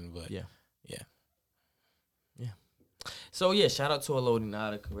saying. But Yeah. yeah. So yeah, shout out to Elodie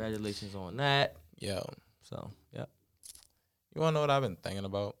Nada. Congratulations on that. Yo, So yeah. you wanna know what I've been thinking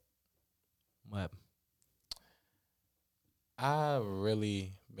about? What happened? I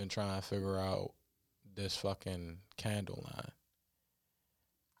really been trying to figure out this fucking candle line.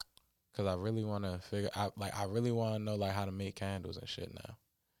 Cause I really want to I really want to know like how to make candles and shit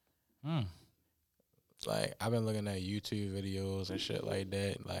now. It's like I've been looking at YouTube videos and shit like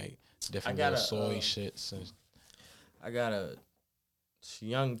that, like different I got little a, soy shits and I got a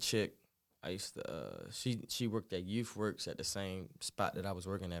young chick. I used to. She worked at Youth Works at the same spot that I was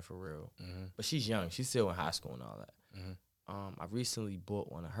working at for real. But she's young. She's still in high school and all that. I recently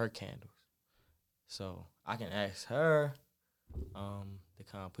bought one of her candles, so I can ask her to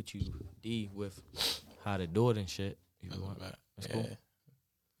kind of put you D with how to do it and shit. If you want. That's cool.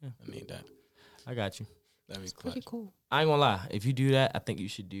 Yeah. I need that. I got you. That'd be It's clutch. pretty cool. I ain't gonna lie. If you do that, I think you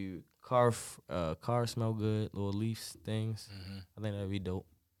should do car smell good, little leaves things. I think that'd be dope.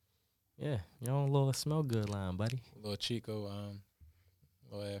 Yeah, your own little smell good line, buddy. Little Chico,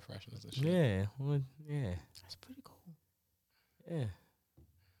 little air fresheners and shit. Yeah, yeah, That's pretty cool. yeah.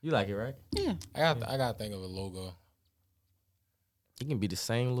 You like it, right? Yeah. I gotta think of a logo. It can be the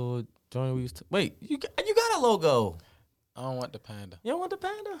same little joint we used to. Wait, you got a logo? I don't want the panda. You don't want the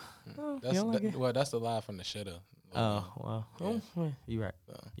panda? Oh, you don't like it? Well, that's the lie from the shitter. Oh, well. Yeah. Oh, well, you right.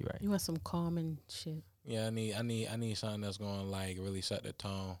 So, You right. You want some calming shit. yeah, I need something that's gonna like really set the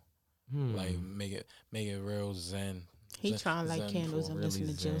tone, like make it real zen. He trying to light zen candles for and really listen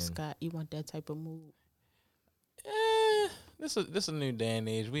to Jill zen. Scott. You want that type of mood. This a new day and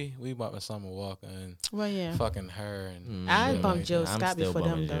age. We bumping Summer Walker and Well, yeah. fucking her and I shit bumped like Jill that. I'm Scott still before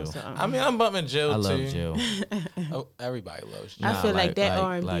them, bumping though. Jill. So, I mean, I'm bumping Jill I too. love Jill. Oh, everybody loves Jill. I Nah, feel like that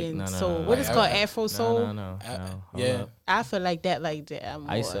like- R&B and no, no, soul. no, What no. is it called? Like- Afro soul? No. Yeah. Hold up. I feel like that. I'm more,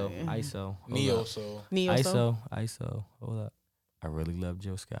 ISO. Hold Neo up. soul. Neo soul. ISO. Hold up. I really love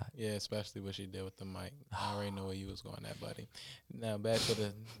Jill Scott. Yeah, especially what she did with the mic. I already know where you was going at, buddy. Now back to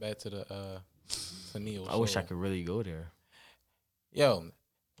the Neo soul. I wish I could really go there. Yo,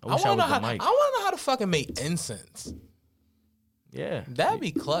 I wish I was the I mic. want to know how to fucking make incense. Yeah. That'd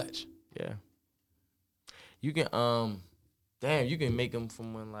be clutch. Yeah. You can damn, you can make them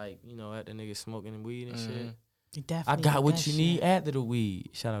from when at the niggas smoking weed and shit. You I definitely got need what that you need shit. after the weed.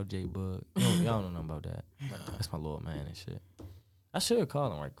 Shout out J Bug. Y'all don't know nothing about that. That's my little man and shit. I should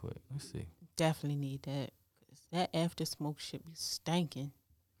call him right quick. Let's see. Definitely need that. 'Cause that after smoke shit be stinking.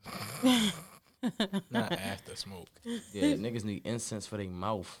 Not after smoke. Yeah, niggas need incense for their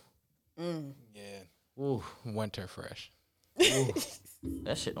mouth. Yeah. Ooh, Winter fresh.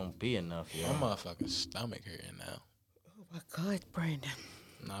 that shit don't be enough, yo. My motherfucking stomach hurting now. Oh my God, Brandon.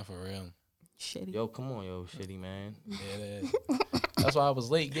 Not for real. Shitty. Yo, come on, yo, shitty man. Yeah, it is. That's why I was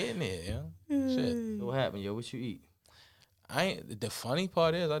late getting it, yo. Shit. So what happened, yo? What you eat? The funny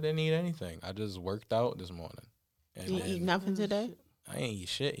part is I didn't eat anything. I just worked out this morning. And You then eat nothing today? I ain't eat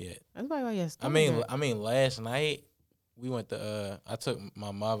shit yet. That's why your I stomach hurt. mean last night we went to I took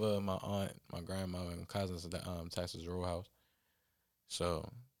my mother, my aunt, my grandmother and cousins to the Texas Row House. So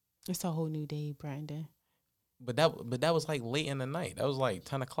It's a whole new day, Brandon. but that was like late in the night. That was like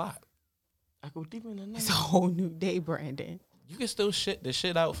 10 o'clock. I go deep in the night. It's a whole new day, Brandon. You can still shit the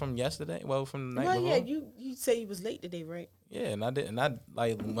shit out from yesterday. Well, from the night Well, before. yeah, you say you was late today, right? Yeah, and I did. And I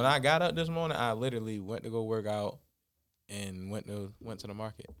like when I got up this morning, I literally went to go work out and went to the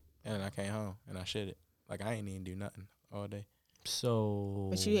market, and then I came home and I shit it. Like I ain't even do nothing all day, So,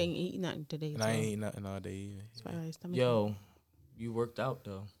 But you ain't eat nothing today. and I ain't eat nothing all day either. That's why your stomach hurt. yo, you worked out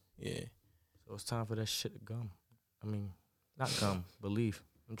though. Yeah, So it's time for that shit to gum. I mean, not gum, but leave.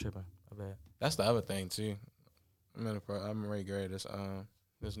 I'm tripping. My bad. that's the other thing too. I'm ready to grab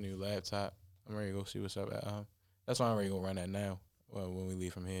this new laptop. I'm ready to go see what's up at That's why I'm ready to go run that now. Well, when we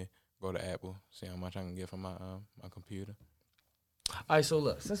leave from here, go to Apple, see how much I can get from my my computer. All right, so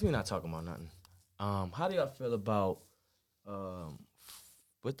look, since we're not talking about nothing, how do y'all feel about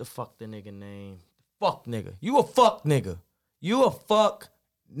what the fuck the nigga name? Fuck nigga. You a fuck nigga. You a fuck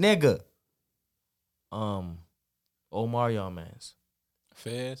nigga. Omarion mans.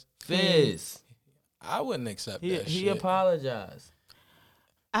 Fizz. Fizz. I wouldn't accept He that he shit. apologized.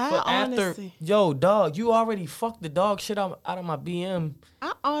 I But honestly, yo, dog, you already fucked the dog shit out of my BM.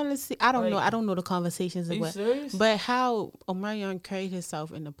 I don't know. Like, I don't know the conversations Are of you what, serious? but how Omarion carried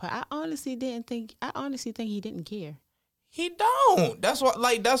himself in the part. I honestly think he didn't care. He don't.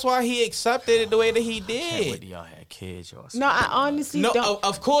 That's why he accepted it the way that he Can't wait till did. y'all had kids, y'all. No, I honestly No, don't.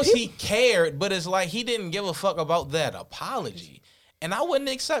 of course he cared, but it's like he didn't give a fuck about that apology. And I wouldn't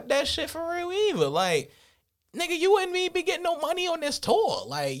accept that shit for real either. Like, nigga, you wouldn't even be getting no money on this tour.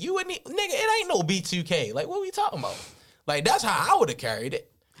 Like, you wouldn't, nigga, it ain't no B2K. Like, what we talking about? Like, that's how I would have carried it.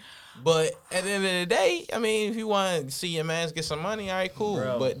 But at the end of the day, I mean, if you want to see your mans get some money, all right, cool.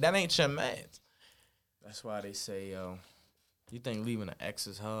 Bro. But that ain't your mans. That's why they say, yo, you think leaving an ex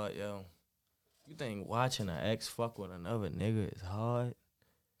is hard, yo? You think watching an ex fuck with another nigga is hard?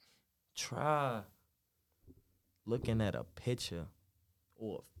 Try looking at a picture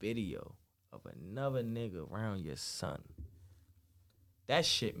or a video of another nigga around your son. That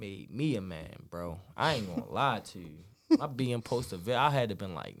shit made me a man, bro. I ain't gonna lie to you. My BM post a video. I had to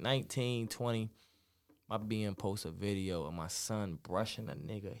been like 19, 20. My BM post a video of my son brushing a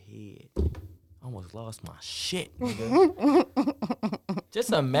nigga head. I almost lost my shit, nigga.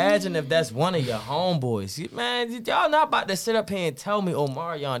 Just imagine if that's one of your homeboys. Man, y'all not about to sit up here and tell me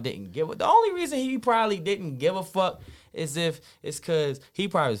Omarion didn't give a... The only reason he probably didn't give a fuck is if it's because he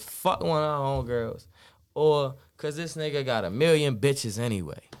probably was fucking one of our homegirls or because this nigga got 1 million bitches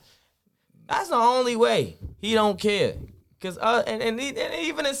anyway. That's the only way he don't care. Cause and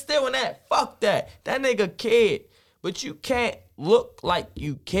even still in that, fuck that. That nigga cared. But you can't look like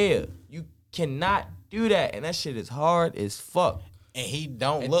you care. You cannot do that. And that shit is hard as fuck. And he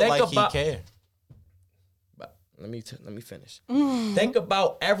don't And look think like about- he care. But let me finish. Think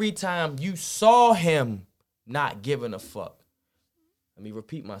about every time you saw him not giving a fuck. Let me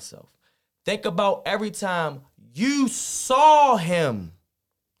repeat myself. Think about every time you saw him,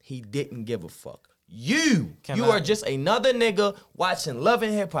 he didn't give a fuck. You are just another nigga watching Love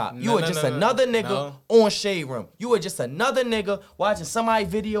and Hip Hop. You are just another nigga on Shade Room. You are just another nigga watching somebody's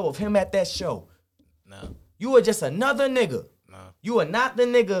video of him at that show. No. You are just another nigga. No. You are not the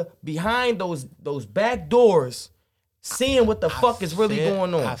nigga behind those back doors seeing what the fuck is really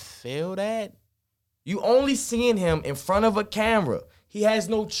going on. I feel that. You only seeing him in front of a camera. He has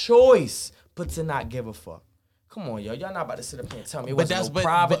no choice but to not give a fuck. Come on, yo. Y'all not about to sit up here and tell me it wasn't no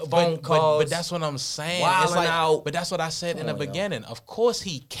private phone calls. But that's what I'm saying. Wilding It's like, out. But that's what I said in the on, yo. beginning. Of course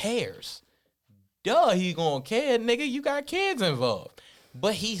he cares. Duh, he gonna care, nigga. You got kids involved.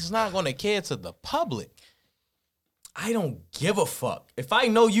 But he's not gonna care to the public. I don't give a fuck. If I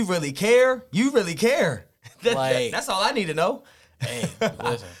know you really care, you really care. Like- That's all I need to know. Hey,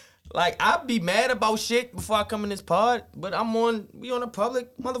 listen. Like, I'd be mad about shit before I come in this pod, but we on a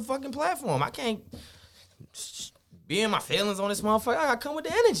public motherfucking platform. I can't be in my feelings on this motherfucker. I gotta come with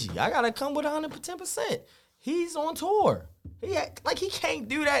the energy. I gotta come with 110%. He's on tour. He can't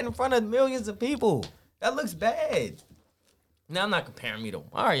do that in front of millions of people. That looks bad. Now, I'm not comparing me to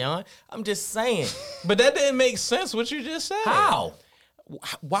Omarion. I'm just saying. But that didn't make sense what you just said. How?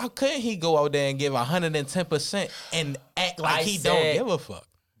 Why couldn't he go out there and give 110% and act like I he said- don't give a fuck?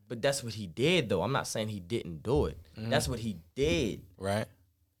 But that's what he did, though. I'm not saying he didn't do it. That's what he did. Right?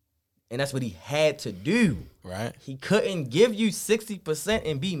 And that's what he had to do. Right? He couldn't give you 60%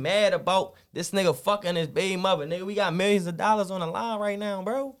 and be mad about this nigga fucking his baby mother. Nigga, we got millions of dollars on the line right now,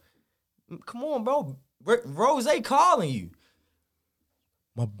 bro. Come on, bro. Rose calling you.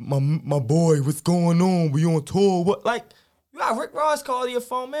 My boy, what's going on? We on tour. What? Like, you got Rick Ross call your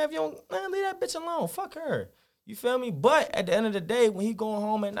phone, man. If you don't, man, leave that bitch alone. Fuck her. You feel me? But at the end of the day, when he going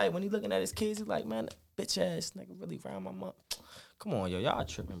home at night, when he looking at his kids, he like, man, that bitch ass nigga really around my mom. Come on, yo. Y'all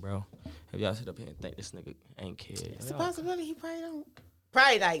tripping, bro. If y'all sit up here and think this nigga ain't kid. It's a possibility he probably don't.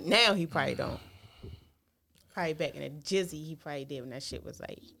 Probably like now he probably don't. Probably back in the jizzy he probably did when that shit was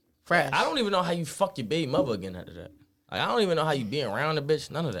like fresh. I don't even know how you fuck your baby mother again after that. Like, I don't even know how you be around the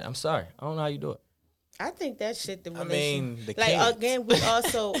bitch. None of that. I'm sorry. I don't know how you do it. I think that shit. The I relation. mean, the like kids. again, we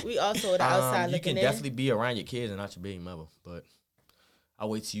also the outside You looking can in. definitely be around your kids and not your baby mother, but I'll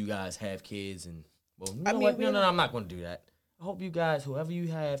wait till you guys have kids and I mean, no, I'm not gonna do that. I hope you guys, whoever you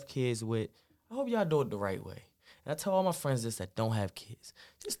have kids with, I hope y'all do it the right way. And I tell all my friends this that don't have kids,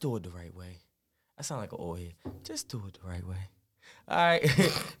 just do it the right way. I sound like an old head. Just do it the right way. All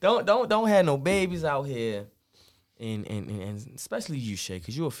right, don't have no babies out here. And especially you, Shay,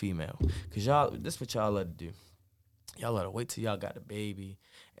 because you're a female. Because this what y'all love to do. Y'all love to wait till y'all got a baby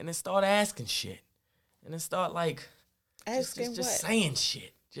and then start asking shit. And then start like Asking just what? saying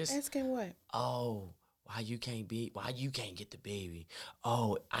shit. Just, Asking what? oh, why you can't get the baby?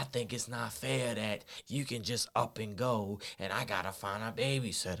 Oh, I think it's not fair that you can just up and go and I gotta find a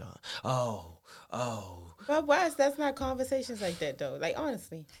babysitter. Oh. But why is that's not conversations like that though? Like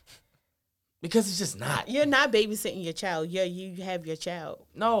honestly, Because it's just not. you're not babysitting your child. You have your child.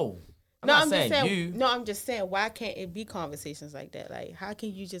 No. I'm No, not I'm saying just saying. you. No, I'm just saying. Why can't it be conversations like that? Like, how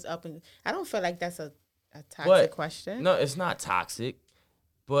can you just up and? I don't feel like that's a toxic But, question. No, it's not toxic,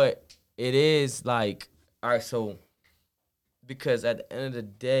 but it is like, all right, so because at the end of the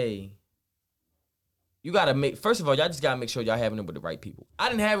day, you gotta make, first of all, y'all just gotta make sure y'all having it with the right people. I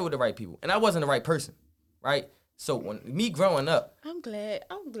didn't have it with the right people, and I wasn't the right person, right? So when me growing up, I'm glad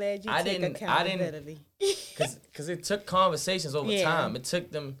you I take didn't- accountability. cause it took conversations over Yeah. time. It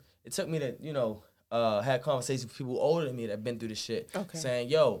took me to, have conversations with people older than me that been through the shit. Okay. Saying,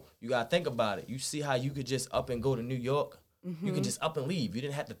 yo, you gotta think about it. You see how you could just up and go to New York? Mm-hmm. You can just up and leave. You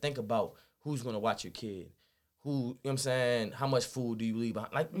didn't have to think about who's gonna watch your kid. Who, you know what I'm saying? How much food do you leave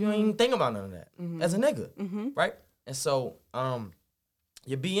behind? Like, you don't even think about none of that as a nigga, right? And so,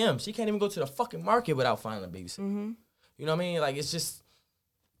 your BM, she can't even go to the fucking market without finding a babysitter. You know what I mean? Like, it's just,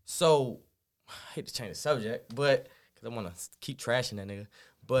 so, I hate to change the subject, but, because I want to keep trashing that nigga.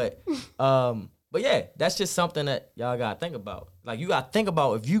 But yeah, that's just something that y'all got to think about. Like, you got to think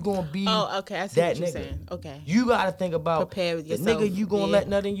about if you going to be Oh, okay. I see that what you're nigga. saying. Okay. You got to think about Prepare with the yourself, nigga you going to yeah. let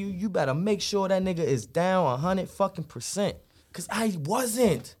nothing you better make sure that nigga is down 100 fucking %. Because I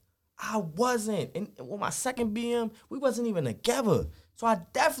wasn't. And with my second BM, we wasn't even together. So I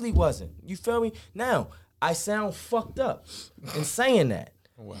definitely wasn't. You feel me? Now, I sound fucked up in saying that.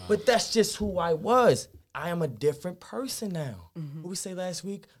 Wow. But that's just who I was. I am a different person now. What we say last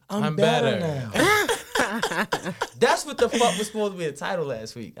week? I'm better now. That's what the fuck was supposed to be the title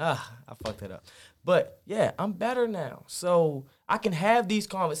last week. I fucked it up. But yeah, I'm better now. So I can have these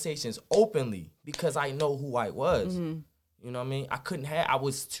conversations openly because I know who I was. You know what I mean? I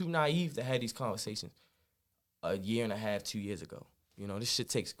was too naive to have these conversations a year and a half, 2 years ago. You know, this shit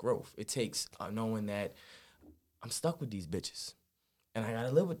takes growth. It takes knowing that I'm stuck with these bitches. And I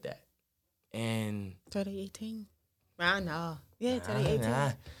gotta live with that. And 2018. I know. Yeah, 2018.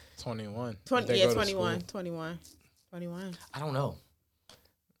 nah, 21. 20, They yeah, go to 21. school. 21. I don't know.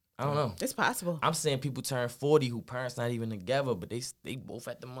 It's possible. I'm seeing people turn 40 who parents not even together, but they both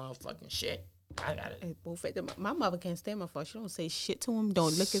at the motherfucking shit. I got it. Hey, both at my mother can't stand my father. She don't say shit to him.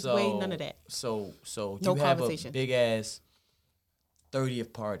 Don't look his way. None of that. So No you have a conversation. big ass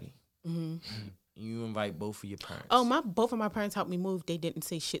 30th party. You invite both of your parents. Oh, both of my parents helped me move. They didn't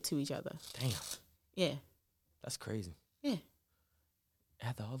say shit to each other. Damn, Yeah. that's crazy. Yeah.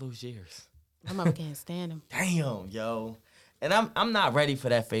 After all those years. My mother can't stand him. Damn, yo. And I'm not ready for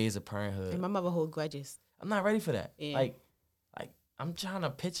that phase of parenthood. And my mother hold grudges. I'm not ready for that. Yeah. Like I'm trying to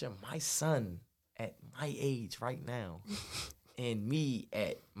picture my son at my age right now and me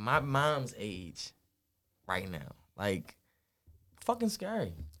at my mom's age right now. Like, fucking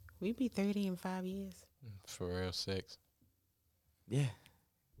scary. We be 30 in 5 years. For real, 6. Yeah.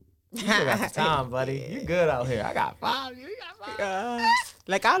 You still got the time, buddy. You good out here. I got 5. You got 5.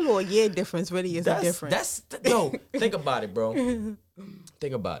 Like our little year difference really is a difference. Think about it, bro.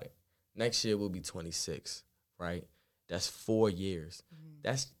 Think about it. Next year we'll be 26, right? That's 4 years.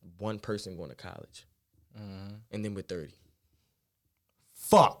 That's one person going to college. And then we're 30.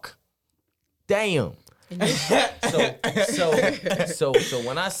 Fuck. Damn. So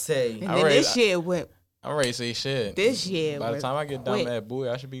when I say And then this year went. I'm ready to say shit. This year By the was time I get done quick. at Bowie,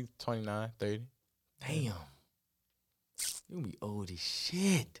 I should be 29, 30. damn, you gonna be old as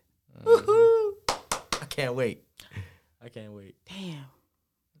shit. Woohoo! I can't wait. Damn.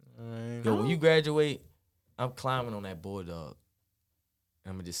 Yo, when you graduate, I'm climbing on that bulldog.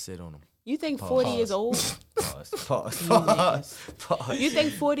 I'm gonna just sit on him. You think Pause. 40 years old? Pause. You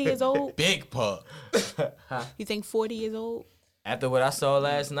think 40 years old? Big pup. You think 40 years old? After what I saw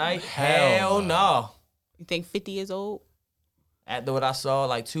last night, Hell hell no. You think 50 years old? After what I saw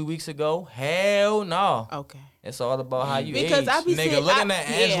like 2 weeks ago, hell no. Okay. It's all about how you Because age. I be Nigga, saying, looking at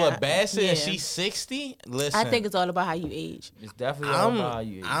Angela Bassett and yeah. she's 60. Listen, I think it's all about how you age. It's definitely all about how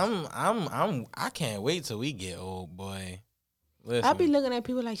you age. I can't wait till we get old, boy. Listen, I be looking at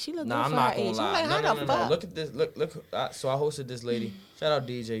people like she look good Nah, I'm for not her gonna age. lie. I'm like, No. how the fuck? Look at this. Look. So I hosted this lady. Shout out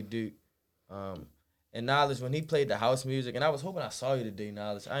DJ Duke. And Knowledge, when he played the house music, and I was hoping I saw you today,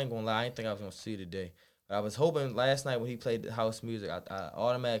 Knowledge. I ain't gonna lie, I didn't think I was gonna see you today. But I was hoping last night when he played the house music, I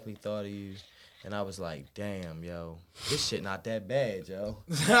automatically thought of you. And I was like, damn, yo, this shit not that bad, yo.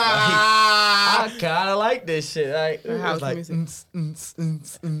 Like, I kind of like this shit. Like, it was House like, music.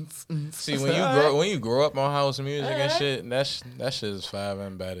 see when you grow up on house music and shit, that shit is 5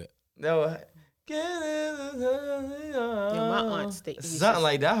 embedded. No, my aunt stayed. Something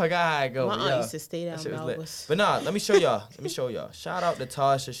like that. I forgot how it go. My aunt Yeah. used to stay down That shit was when I lit. was. But nah, let me show y'all. Shout out to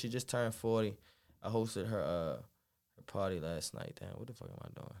Tasha. She just turned 40. I hosted her party last night. Damn, what the fuck am I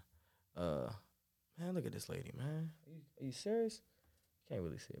doing? Man, look at this lady, man. Are you serious? Can't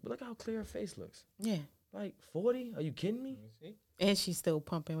really see it. But look how clear her face looks. Yeah, Like 40? Are you kidding me? and she's still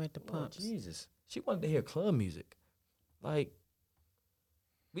pumping with the Oh, pumps. Jesus. She wanted to hear club music. Like,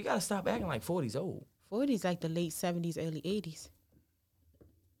 we gotta stop acting like 40's old. 40s like the late 70s, early 80s.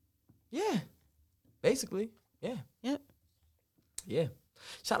 Yeah. Basically. Yeah. Yep. Yeah.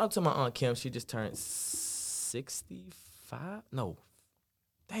 Shout out to my Aunt Kim. She just turned 65. No.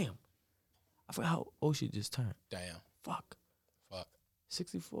 Damn. I forgot how old she just turned. Damn. Fuck.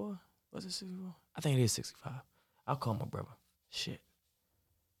 64? Was it 64? I think it is 65. I'll call my brother. Shit.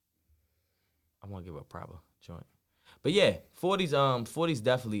 I want to give her a proper joint. But yeah, 40's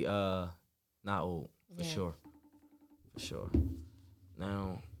definitely not old. For Yeah. sure. For sure.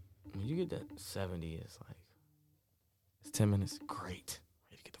 Now, when you get that 70, it's like, it's 10 minutes. Great.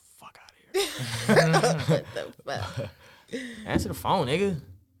 Ready to get the fuck out of here. What the fuck? Answer the phone, nigga.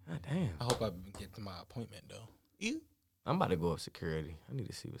 God damn. I hope I get to my appointment though. You? I'm about to go up security. I need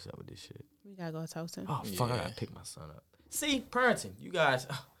to see what's up with this shit. We gotta go talk to him. Oh, fuck, I Yeah. gotta pick my son up. See, parenting. You guys,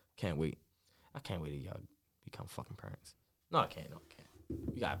 can't wait. I can't wait till y'all become fucking parents. No, I can't.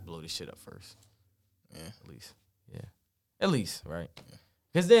 You gotta blow this shit up first. Yeah. At least. Yeah. At least, right?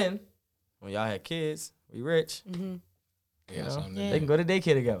 Because then, when y'all had kids, we rich, Mm-hmm. Yeah. You know? Something to Yeah. they can go to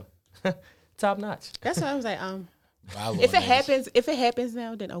daycare together. Top notch. That's why I was like, buy if little niggas. it happens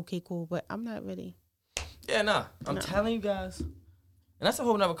now, then okay, cool. But I'm not really. Yeah, nah. I'm No. telling you guys. And that's a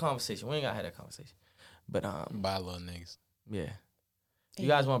whole nother conversation. We ain't gotta have that conversation. But, Buy little niggas. yeah. You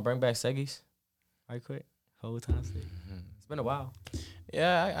guys want to bring back Seggies? Right quick. Whole time Seggies. It's been a while.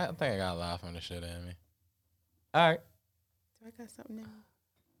 Yeah, I think I got a lot from the shit in me. All right. Do I got something now?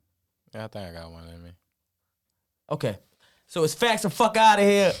 Yeah, I think I got one in me. Okay. So it's facts and fuck out of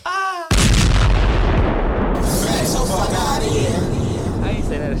here. Ah! Facts and fuck out of here. I ain't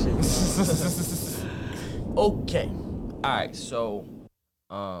say that shit. Okay. All right. So,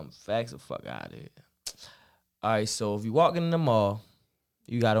 facts and fuck out of here. All right. So if you walking in the mall,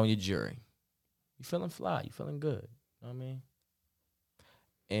 you got on your jury. You feeling fly. You feeling good. You know what I mean?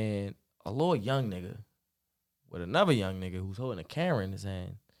 And a little young nigga with another young nigga who's holding a camera in his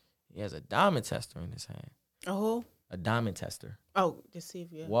hand. He has a diamond tester in his hand. Oh, A diamond tester just see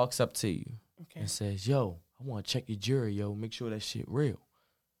if you. walks up to you Okay. and says, "Yo, I want to check your jury, yo. Make sure that shit real."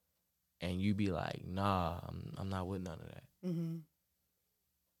 And you be like, "Nah, I'm not with none of that." Mm-hmm.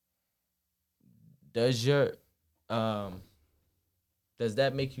 Does your does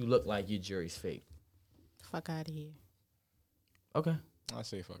that make you look like your jury's fake? Fuck out of here. Okay. I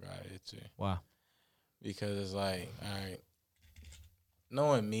say fuck out of it too. Wow. Because it's like, all right,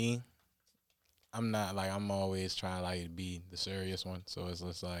 knowing me, I'm not like, I'm always trying like to be the serious one. So it's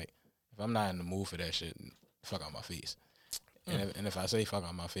just like, if I'm not in the mood for that shit, fuck out my face. And if I say fuck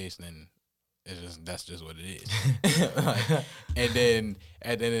out my face, then that's just what it is. Like, and then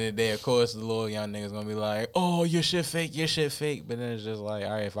at the end of the day, of course, the little young niggas gonna be like, "Oh, your shit fake." But then it's just like,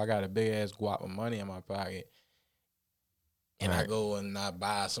 all right, if I got a big ass guap of money in my pocket, and I Right. go and I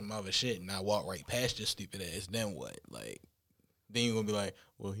buy some other shit, and I walk right past your stupid ass, then what? Like, then you gonna be like,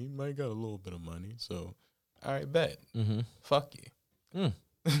 "Well, he might got a little bit of money, so all right, bet, Mm-hmm. fuck you."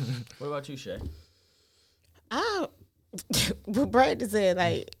 What about you, Shay? What Brandon said,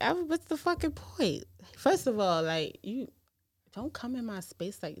 like, what's the fucking point? First of all, like, you don't come in my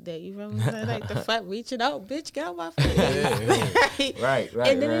space like that. You know what I'm saying? Like, the fuck reaching out, bitch, get out my face. Right.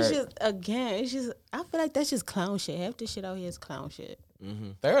 And then it's just, again, it's just, I feel like that's just clown shit. Half this shit out here is clown shit.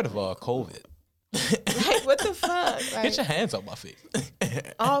 Mm-hmm. Third of all, COVID. Like, what the fuck? Like, Get your hands off my face.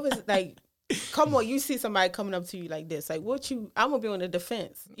 always, like, come on, you see somebody coming up to you like this. Like, I'm going to be on the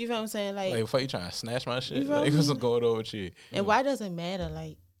defense. You know what I'm saying? Like, before you trying to snatch my shit, You feel like, me? what's going on with you? And why does it matter?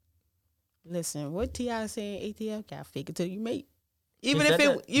 Like, listen, what T.I. saying, ATL, got fake it till you make. Even if said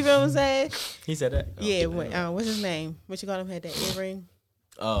it, that? you know what I'm saying? He said that. Yeah, what's his name? What you call him? Had that earring.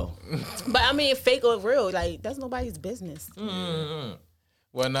 Oh. But I mean, fake or real, like, that's nobody's business. Mm-hmm.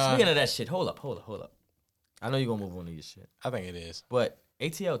 Well, nah, Speaking of that shit, hold up. I know you're gonna move on to your shit, I think it is. but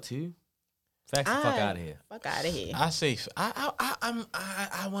ATL 2, facts the fuck out of here. Fuck out of here. I say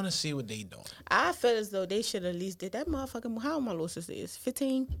I want to see what they doing. I feel as though they should at least did that motherfucking, how old my little sister is?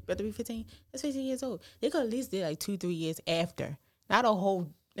 15? Better be 15? That's 15 years old. They could at least did like 2-3 years after. Not a whole,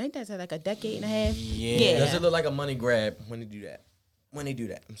 ain't that like a decade and a half? Yeah. Does it look like a money grab when they do that?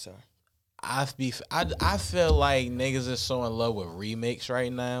 I'm sorry. I feel like niggas is so in love with remakes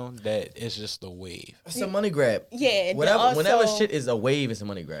right now that it's just a wave. It's a money grab. Yeah, and Whatever, then also, whenever shit is a wave, it's a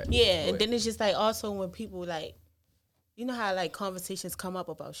money grab. Yeah, Go and ahead. then it's just like also when people like, you know how like conversations come up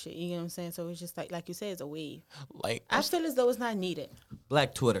about shit. You know what I'm saying? So it's just like you said, it's a wave. Like I feel as though it's not needed.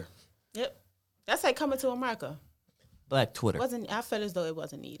 Black Twitter. Yep, that's like Coming to America. Black Twitter. I felt as though it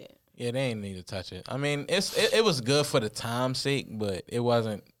wasn't needed. yeah, they ain't need to touch it. I mean, it was good for the time's sake, but it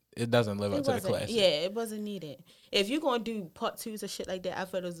wasn't. It doesn't live up to the classic. Yeah, it wasn't needed. If you're gonna do part twos or shit like that, I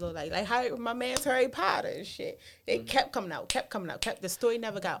feel as though like my man's Harry Potter and shit. They kept coming out. The story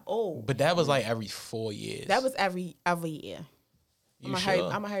never got old. But that was like every 4 years. That was every year. You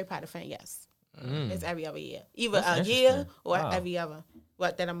I'm a Harry Potter fan. Yes, it's every other year, either That's a year interesting. or Wow. every other.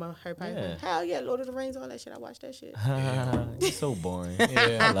 What that I'm a Harry Potter fan. Yeah. Hell yeah, Lord of the Rings, all that shit. I watched that shit. It's so boring.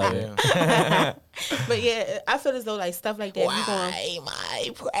 Yeah, I love it. But yeah, I feel as though like stuff like that. Why my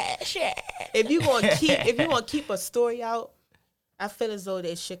pressure? If you gonna keep a story out, I feel as though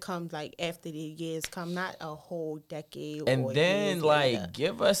that shit comes like after the years come, not a whole decade. And or then years like later.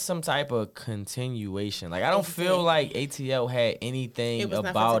 give us some type of continuation. Like I don't feel like ATL had It anything was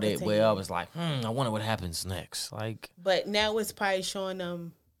not about for it it to where I continue. was like, I wonder what happens next. Like But now it's probably showing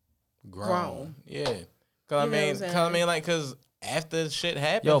them. Grown. Yeah. Cause You know what I'm saying? like, cause after shit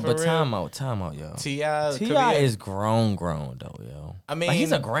happened, yo, for but real, time out, yo. T.I. T.I. is grown though, yo. I Like,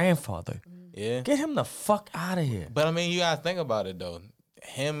 he's a mean- grandfather. yeah. Get him the fuck out of here. But I mean, you gotta think about it though.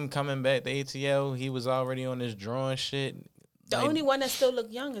 Him coming back to ATL, he was already on this drawing shit. The Like, only one that still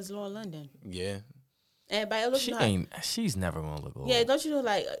look young is Lauren London. yeah. Everybody else look She's never gonna look old. Yeah, don't you know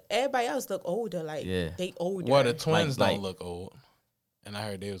like everybody else look older? Like Yeah. they older. Well, the twins Like- don't look old, and I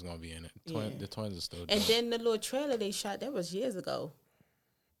heard they was gonna be in it. The twins are still. And dope. then the little trailer they shot that was years ago.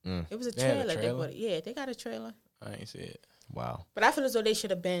 Mm. It was a They had a trailer. trailer? They got a trailer. I ain't see it. Wow. But I feel as though they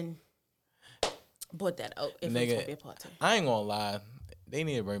should have been bought that out if it was Nigga, gonna be a part two. I ain't gonna lie. They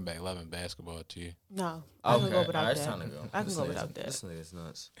need to bring back Love and Basketball too. No, I can go without it's that. time to go. I can go without that. This nigga's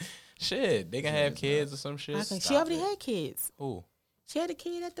nuts. Shit, they can have kids or some shit. She already had kids. Ooh, She had a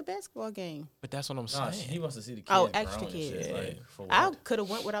kid at the basketball game. but that's what I'm Nah, saying. he wants to see the kids. Oh, grown extra and shit, kids. like, for I what? could have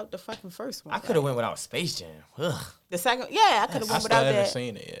went without the fucking first one. I could have went without Space Jam. Ugh. The second, yeah, I could have I went still without haven't that.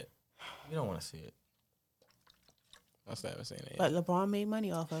 seen it yet. You don't want to see it. I still haven't seen it yet. But LeBron made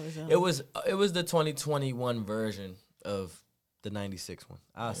money off of it. So. It was the 2021 version of the 96 one.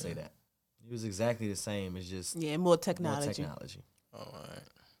 I'll say that. It was exactly the same. It's just Yeah, more more technology. technology. Oh, all right.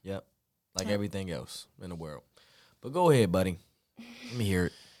 Yep. Like everything else in the world. But go ahead, buddy. Let me hear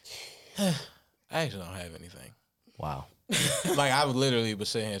it. I actually don't have anything. Wow. Like I literally was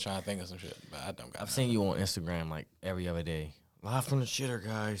sitting here trying to think of some shit, but I don't got. I've seen you on Instagram like every other day. Live from the shitter,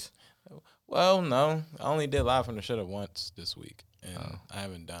 guys. Well, no, I only did live from the shitter once this week, and I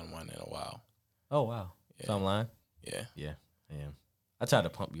haven't done one in a while. Oh, wow. Yeah. So I'm lying? Yeah, Yeah, I am. I tried to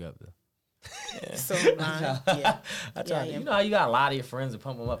pump you up, though. yeah. So yeah. I tried Yeah, to. yeah. You know how you got a lot of your friends to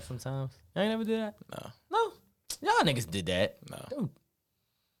pump them up sometimes? Y'all ain't never do that? No, No. Y'all niggas did that. no.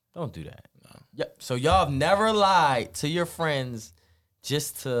 Don't do that. No. Yep. So y'all have never lied to your friends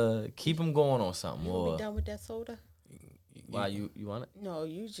just to keep them going on something. You Or be done with that soda? why you want it? No,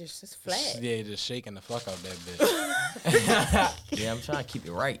 you it's flat. Yeah, just shaking the fuck out that bitch. Yeah, I'm trying to keep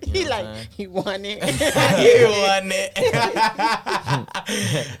it right. You He know what I'm like saying? he won it. You want it?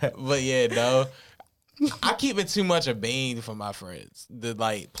 But yeah, no. I keep it too much a bean for my friends to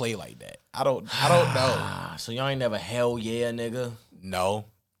like play like that. I don't know. Ah, so y'all ain't never hell yeah, nigga. No.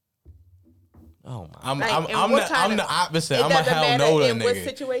 Oh my. I'm Like, I'm in I'm what the, kind I'm of- the opposite. It I'm a doesn't hell matter no to in what nigga.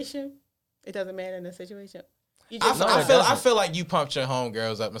 situation. It doesn't matter in the situation. You I, just feel, No, I it feel I doesn't. feel like you pumped your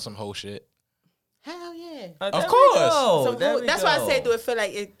homegirls up in some whole shit. hell yeah. There Of we course. go. So There we that's why I go. said, do it feel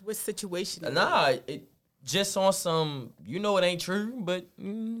like it was situational? Nah, it just on some. You know it ain't true, but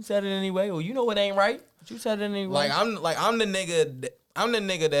you said it anyway. Or you know it ain't right, but you said it anyway. I'm the nigga. I'm the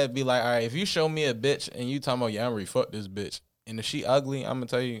nigga that be like, all right, if you show me a bitch and you talking about, yeah, I'm ready, fuck this bitch, and if she ugly, I'm gonna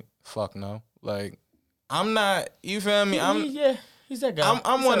tell you, fuck no. Like, I'm not. You feel me? yeah, he's that guy. I'm He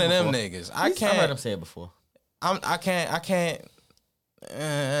said one it of them before. niggas. I heard him say it before. I can't.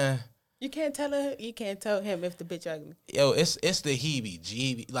 You can't tell her. You can't tell him if the bitch ugly. Yo, it's the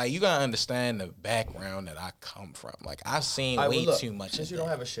heebie-jeebie. Like, you gotta understand the background that I come from. Like, I've seen All right, way well, look, too much. Since of you that. don't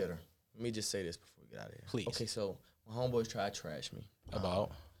have a shitter, let me just say this before we get out of here. Please. Okay, so my homeboys tried to trash me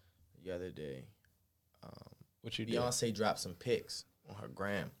About the other day. what you did. Beyonce dropped some pics on her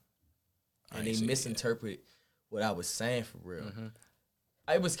gram, I and ain't they see it yet. misinterpreted what I was saying for real. Mm-hmm.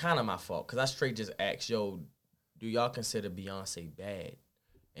 It was kind of my fault because I straight just asked, "Yo, do y'all consider Beyonce bad?"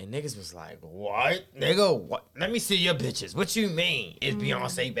 And niggas was like, what? Nigga, what? Let me see your bitches. What you mean? Is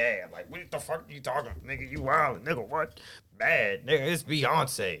Beyonce bad? Like, what the fuck you talking? Nigga, you wild. Nigga, what? Bad. Nigga, it's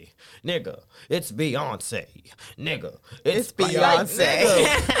Beyonce. Nigga, it's Beyonce. Nigga, it's Beyonce.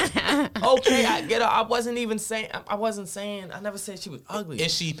 Nigga. Okay, I get her. I wasn't saying, I never said she was ugly.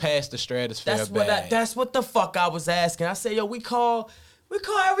 Is she past the stratosphere bad? That's what the fuck I was asking. I said, yo, we call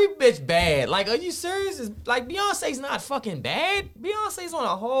every bitch bad. Like, are you serious? Like, Beyonce's not fucking bad. Beyonce's on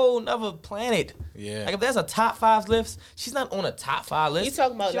a whole nother planet. Yeah. Like, if there's a top 5 list, she's not on a top 5 list. You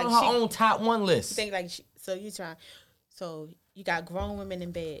talking about, she's like, on her own top 1 list. Think like so you got grown women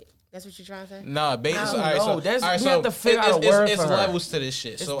in bed. That's what you're trying to say? Nah, baby. I So, don't all right, know. so, There's- all right, we so have to figure out a word it's for her. levels to this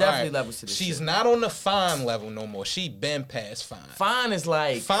shit. It's so, definitely all right, levels to this she's shit. not on the fine level no more. She been past fine. Fine is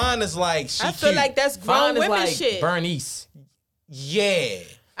like, Fine is like she I feel cute. like that's grown fine is women like shit. Bernice. Yeah.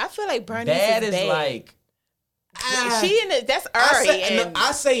 I feel like Bernice Bad is is bad. like, She in the, that's I Ari say, and,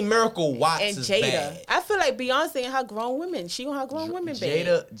 I say Miracle Watts and is Jada. bad. I feel like Beyonce and her grown women. She on her grown women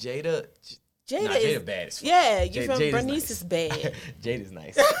bed. Jada Jada is is bad as fuck. yeah. You feel Jada's Bernice nice. is bad. Jada's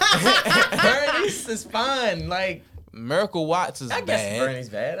nice. Bernice is fine. Like, Miracle Watts is I guess bad. Bernie's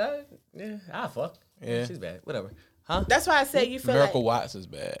bad. I fuck. Yeah. She's bad. Whatever. Huh? That's why I said you feel Miracle like Watts is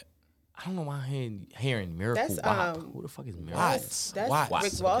bad. I don't know why I'm hearing Miracle That's, Wop. um, Who the fuck is Miracle? Watts. that's Watts.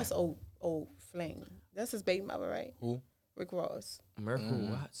 Rick Ross old fling. That's his baby mother, right? Who? Rick Ross. Miracle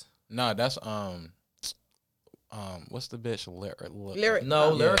Watts? Nah, that's what's the bitch? Lyric. No,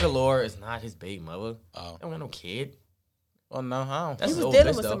 Yeah. Lyric Allure is not his baby mother. Oh, I don't got no kid. well, no, I don't. That's He his was old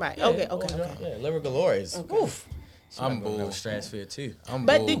dealing bitch, with though. somebody. Yeah, Okay, old okay, girl. okay. Yeah, Lyric Allure is. Oof. I'm bull. bull. Stratosphere too. I'm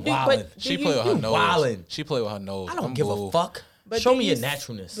But bull. do, do, Wildin'. but do She you, play with her you nose. wildin'. She play with her nose. I don't I'm give bull. a fuck. But Show do me you your s-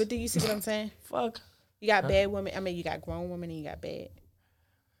 naturalness. But do you see what I'm saying? Fuck. You got bad women. I mean, you got grown women and you got bad.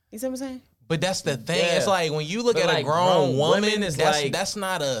 You see what I'm saying? But that's the thing. Yeah. It's like when you look But at a like grown grown woman, women is that's, like- that's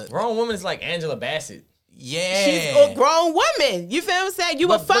not a Grown woman is like Angela Bassett. yeah. She's a grown woman. You feel what I'm saying? You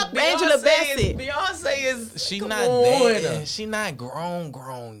would fuck Angela Bassett. Beyonce is. She come not on. there. She not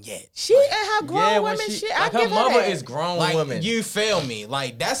grown yet. She and her grown Yeah, when women she, shit. I like her give her mother that. is grown Like woman. you feel me?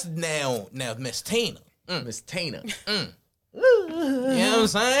 Like that's now Miss Tina. Miss Tina. You know what I'm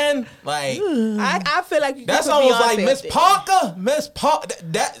saying? Like I feel like you that's could put almost Beyonce like up Miss there. Parker. Miss Parker.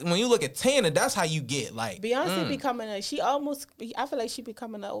 That when you look at Tina, that's how you get like Beyonce becoming a. She almost. I feel like she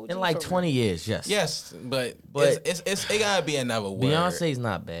becoming an OG In like for 20 years, yes. yes, but But- it's it gotta be another word. Beyonce's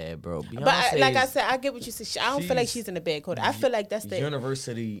not bad, bro. Beyonce But like I is said, I get what you said. I don't feel like she's in the bad code. I feel like that's the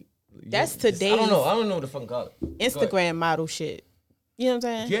university. That's I don't today's know. I don't know what the fucking call it. Go ahead. Instagram model shit. You know what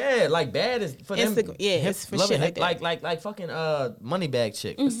I'm saying? Yeah, like bad is for them. Instagram- yeah, it's for loving shit like that. like fucking Moneybag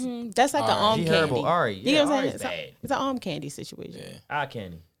chick. That's like an arm G candy. Herbo, Ari. You Yeah, know what I'm Ari's saying? bad. It's an arm candy situation. Eye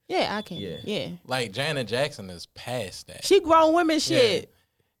candy. Yeah, I can. Yeah. Yeah. Like Janet Jackson is past that. She grown women shit.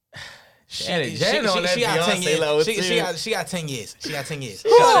 Janet on that she got 10 Beyonce years. level, She too. got 10 years. She got 10 years. Who?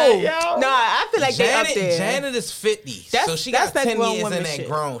 No, I feel like they up there. Janet is 50. So That's- she that's got that 10 grown years woman in that shit.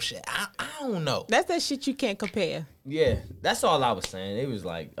 grown shit. I don't know. That's that shit you can't compare. Yeah, that's all I was saying. It was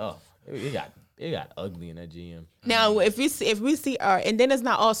like, oh, it got ugly in that GM. Now, if we see art, and then it's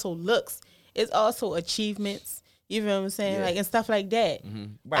not also looks, it's also achievements. You feel what I'm saying? Yeah. Like and stuff like that.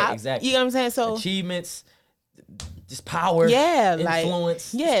 Right, exactly. You know what I'm saying? So Achievements, just power, yeah, like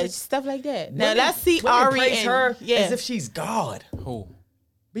influence. yeah, stuff like that. Now Women- let's see women Ari praise and her yeah. as if she's God. Who?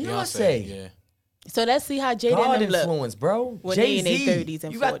 Beyonce. Yeah. So let's see how Jada God and them look. influence, bro. When they Jay-Z. in their 30s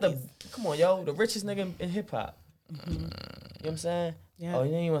and you got the 40s. come on, yo, the richest nigga in hip hop. You know what I'm saying? Yeah. Oh,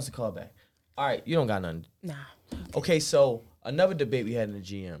 then he wants to call back. All right, you don't got nothing. Nah. Okay, so another debate we had in the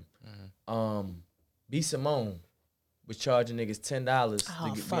GM. B Simone was charging niggas $10 Oh,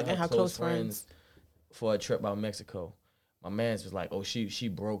 to get fuck, her and her close close friends for a trip out Mexico. My man's was like, oh, she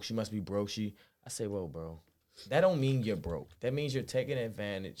broke. She must be broke. I say, well, bro, that don't mean you're broke. That means you're taking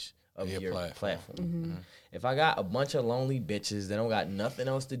advantage of Your your platform. platform. If I got a bunch of lonely bitches that don't got nothing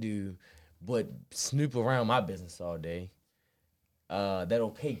else to do but snoop around my business all day,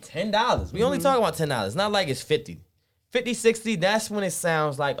 that'll pay $10. We only talking about $10. It's not like it's 50. 50, 60, that's when it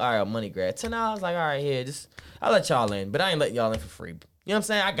sounds like, all right, a money grab. $10, like, all right, here, just, I'll let y'all in, but I ain't letting y'all in for free. You know what I'm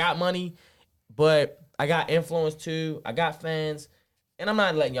saying? I got money, but I got influence too. I got fans, and I'm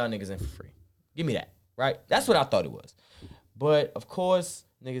not letting y'all niggas in for free. Give me that, right? That's what I thought it was. But, of course,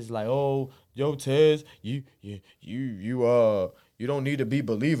 niggas like, oh, yo, Tez, you don't need to be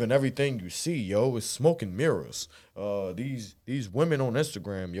believing everything you see, yo. It's smoke and mirrors. These women on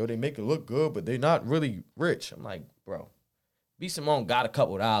Instagram, yo, they make it look good, but they not really rich. I'm like, bro, B Simone got a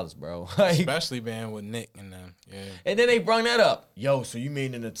couple dollars, bro. Like, Especially being with Nick and them. Yeah. and then they brung that up. Yo, so you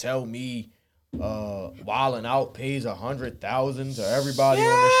meaning to tell me Wildin' Out pays $100,000 to everybody on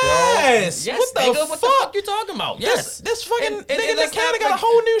Yes! the show. What the nigga, what the fuck? fuck you talking about? Yes. This fucking And nigga in the let's county not got a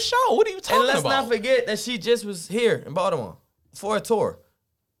whole new show. What are you talking And let's about? not forget that she just was here in Baltimore for a tour.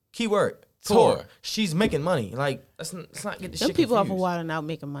 Keyword. Tour. She's making money. Like, let's not get this Them shit people off of confused. Wild and Out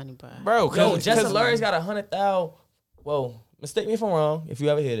making money, bro. Bro, Yo, cause Jessica Lurie's got 100,000. Well, mistake me if I'm wrong, if you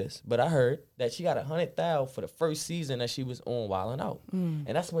ever hear this, but I heard that she got 100,000 for the first season that she was on Wild and Out, and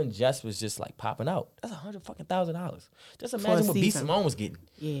that's when Jess was just like popping out. That's $100,000. Just imagine what B season. Simone was getting.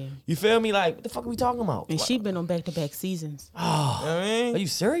 Yeah. You feel me? Like, what the fuck are we talking about? And she been on back-to-back seasons. you know what I mean? Are you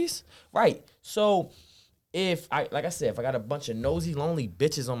serious? Right. So if I got a bunch of nosy, lonely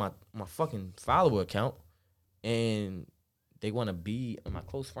bitches on my fucking follower account and they want to be my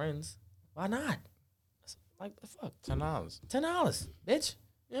close friends, why not? Like the fuck, $10. $10, bitch. You know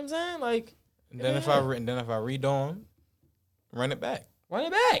what I'm saying? Like, And then if I redo them, run it back. run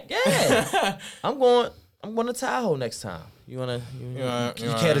it back. Yeah. I'm going to Tahoe next time. You care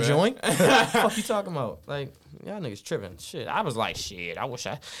to man. join? What the fuck you talking about? Like, y'all niggas tripping. Shit. I was like, shit, I wish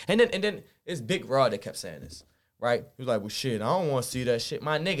I. And then it's Big Rod that kept saying this, right? He was like, well, shit, I don't want to see that shit.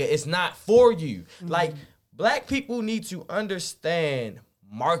 My nigga, it's not for you. Like, black people need to understand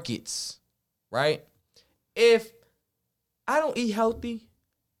markets, right? If I don't eat healthy,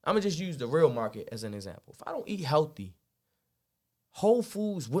 I'm going to just use the real market as an example. If I don't eat healthy, Whole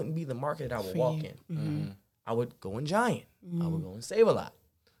Foods wouldn't be the market that I would walk in. I would go in Giant. I would go in Save-A-Lot.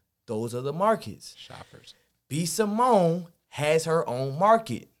 Those are the markets. Shoppers. B Simone has her own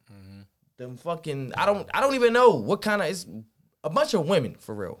market. Them fucking I don't even know what kind of, it's a bunch of women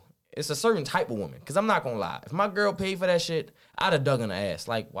for real. It's a certain type of woman. Cause I'm not gonna lie. If my girl paid for that shit, I'd have dug in her ass.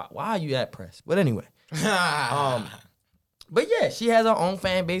 Like, why are you that pressed? But anyway. But yeah, she has her own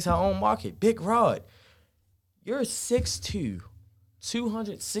fan base, her own market. Big Rod. You're 6'2",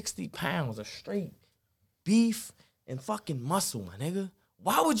 260 pounds of straight beef and fucking muscle, my nigga.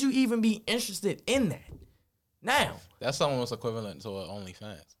 Why would you even be interested in that? Now, That's almost equivalent to an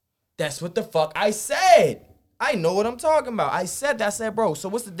OnlyFans. that's what the fuck I said. I know what I'm talking about. I said, bro, so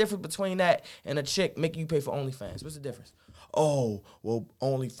what's the difference between that and a chick making you pay for OnlyFans? What's the difference? Oh, well,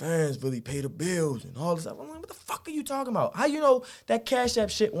 OnlyFans really pay the bills and all this stuff. I'm like, what the fuck are you talking about? How you know that Cash App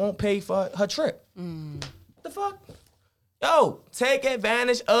shit won't pay for her trip? What the fuck? Yo, take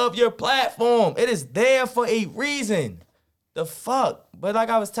advantage of your platform. It is there for a reason. The fuck? But like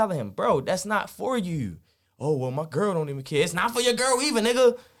I was telling him, bro, that's not for you. Oh, well, my girl don't even care. It's not for your girl either,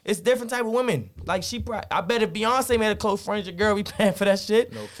 nigga. It's different type of women. Like, I bet if Beyonce made a close friend, your girl be paying for that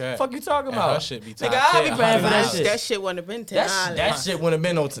shit. No cap. Fuck you talking And about? her shit be Nigga, top I be tier, paying for that $100. shit. That shit wouldn't have been $10. That shit wouldn't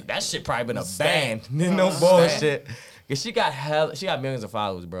have been that shit probably been a band. No bullshit. Cause she got millions of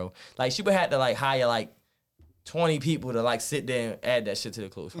followers, bro. Like, she would have to like hire like 20 people to like sit there and add that shit to the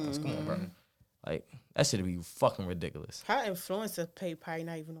close friends. Come on, bro. Like, that shit would be fucking ridiculous. How influencer pay probably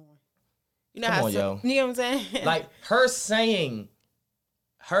not even on. You know Come how on, yo. you know what I'm saying? Like, her saying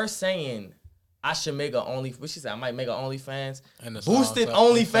I should make a what she said, I might make a OnlyFans. And the song Boosted said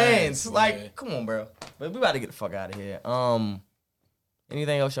OnlyFans. OnlyFans, Like, yeah. come on, bro. But we about to get the fuck out of here.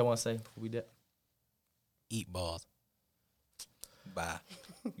 Anything else y'all want to say before we did? Eat balls. Bye.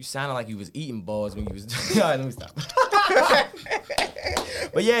 You sounded like you was eating balls when you was. All right, let me stop.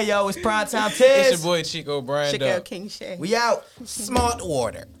 But yeah, yo, it's Prime Time It's Tiz. your boy Chico Brando. Chico King Shay. We out. Smart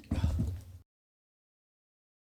water.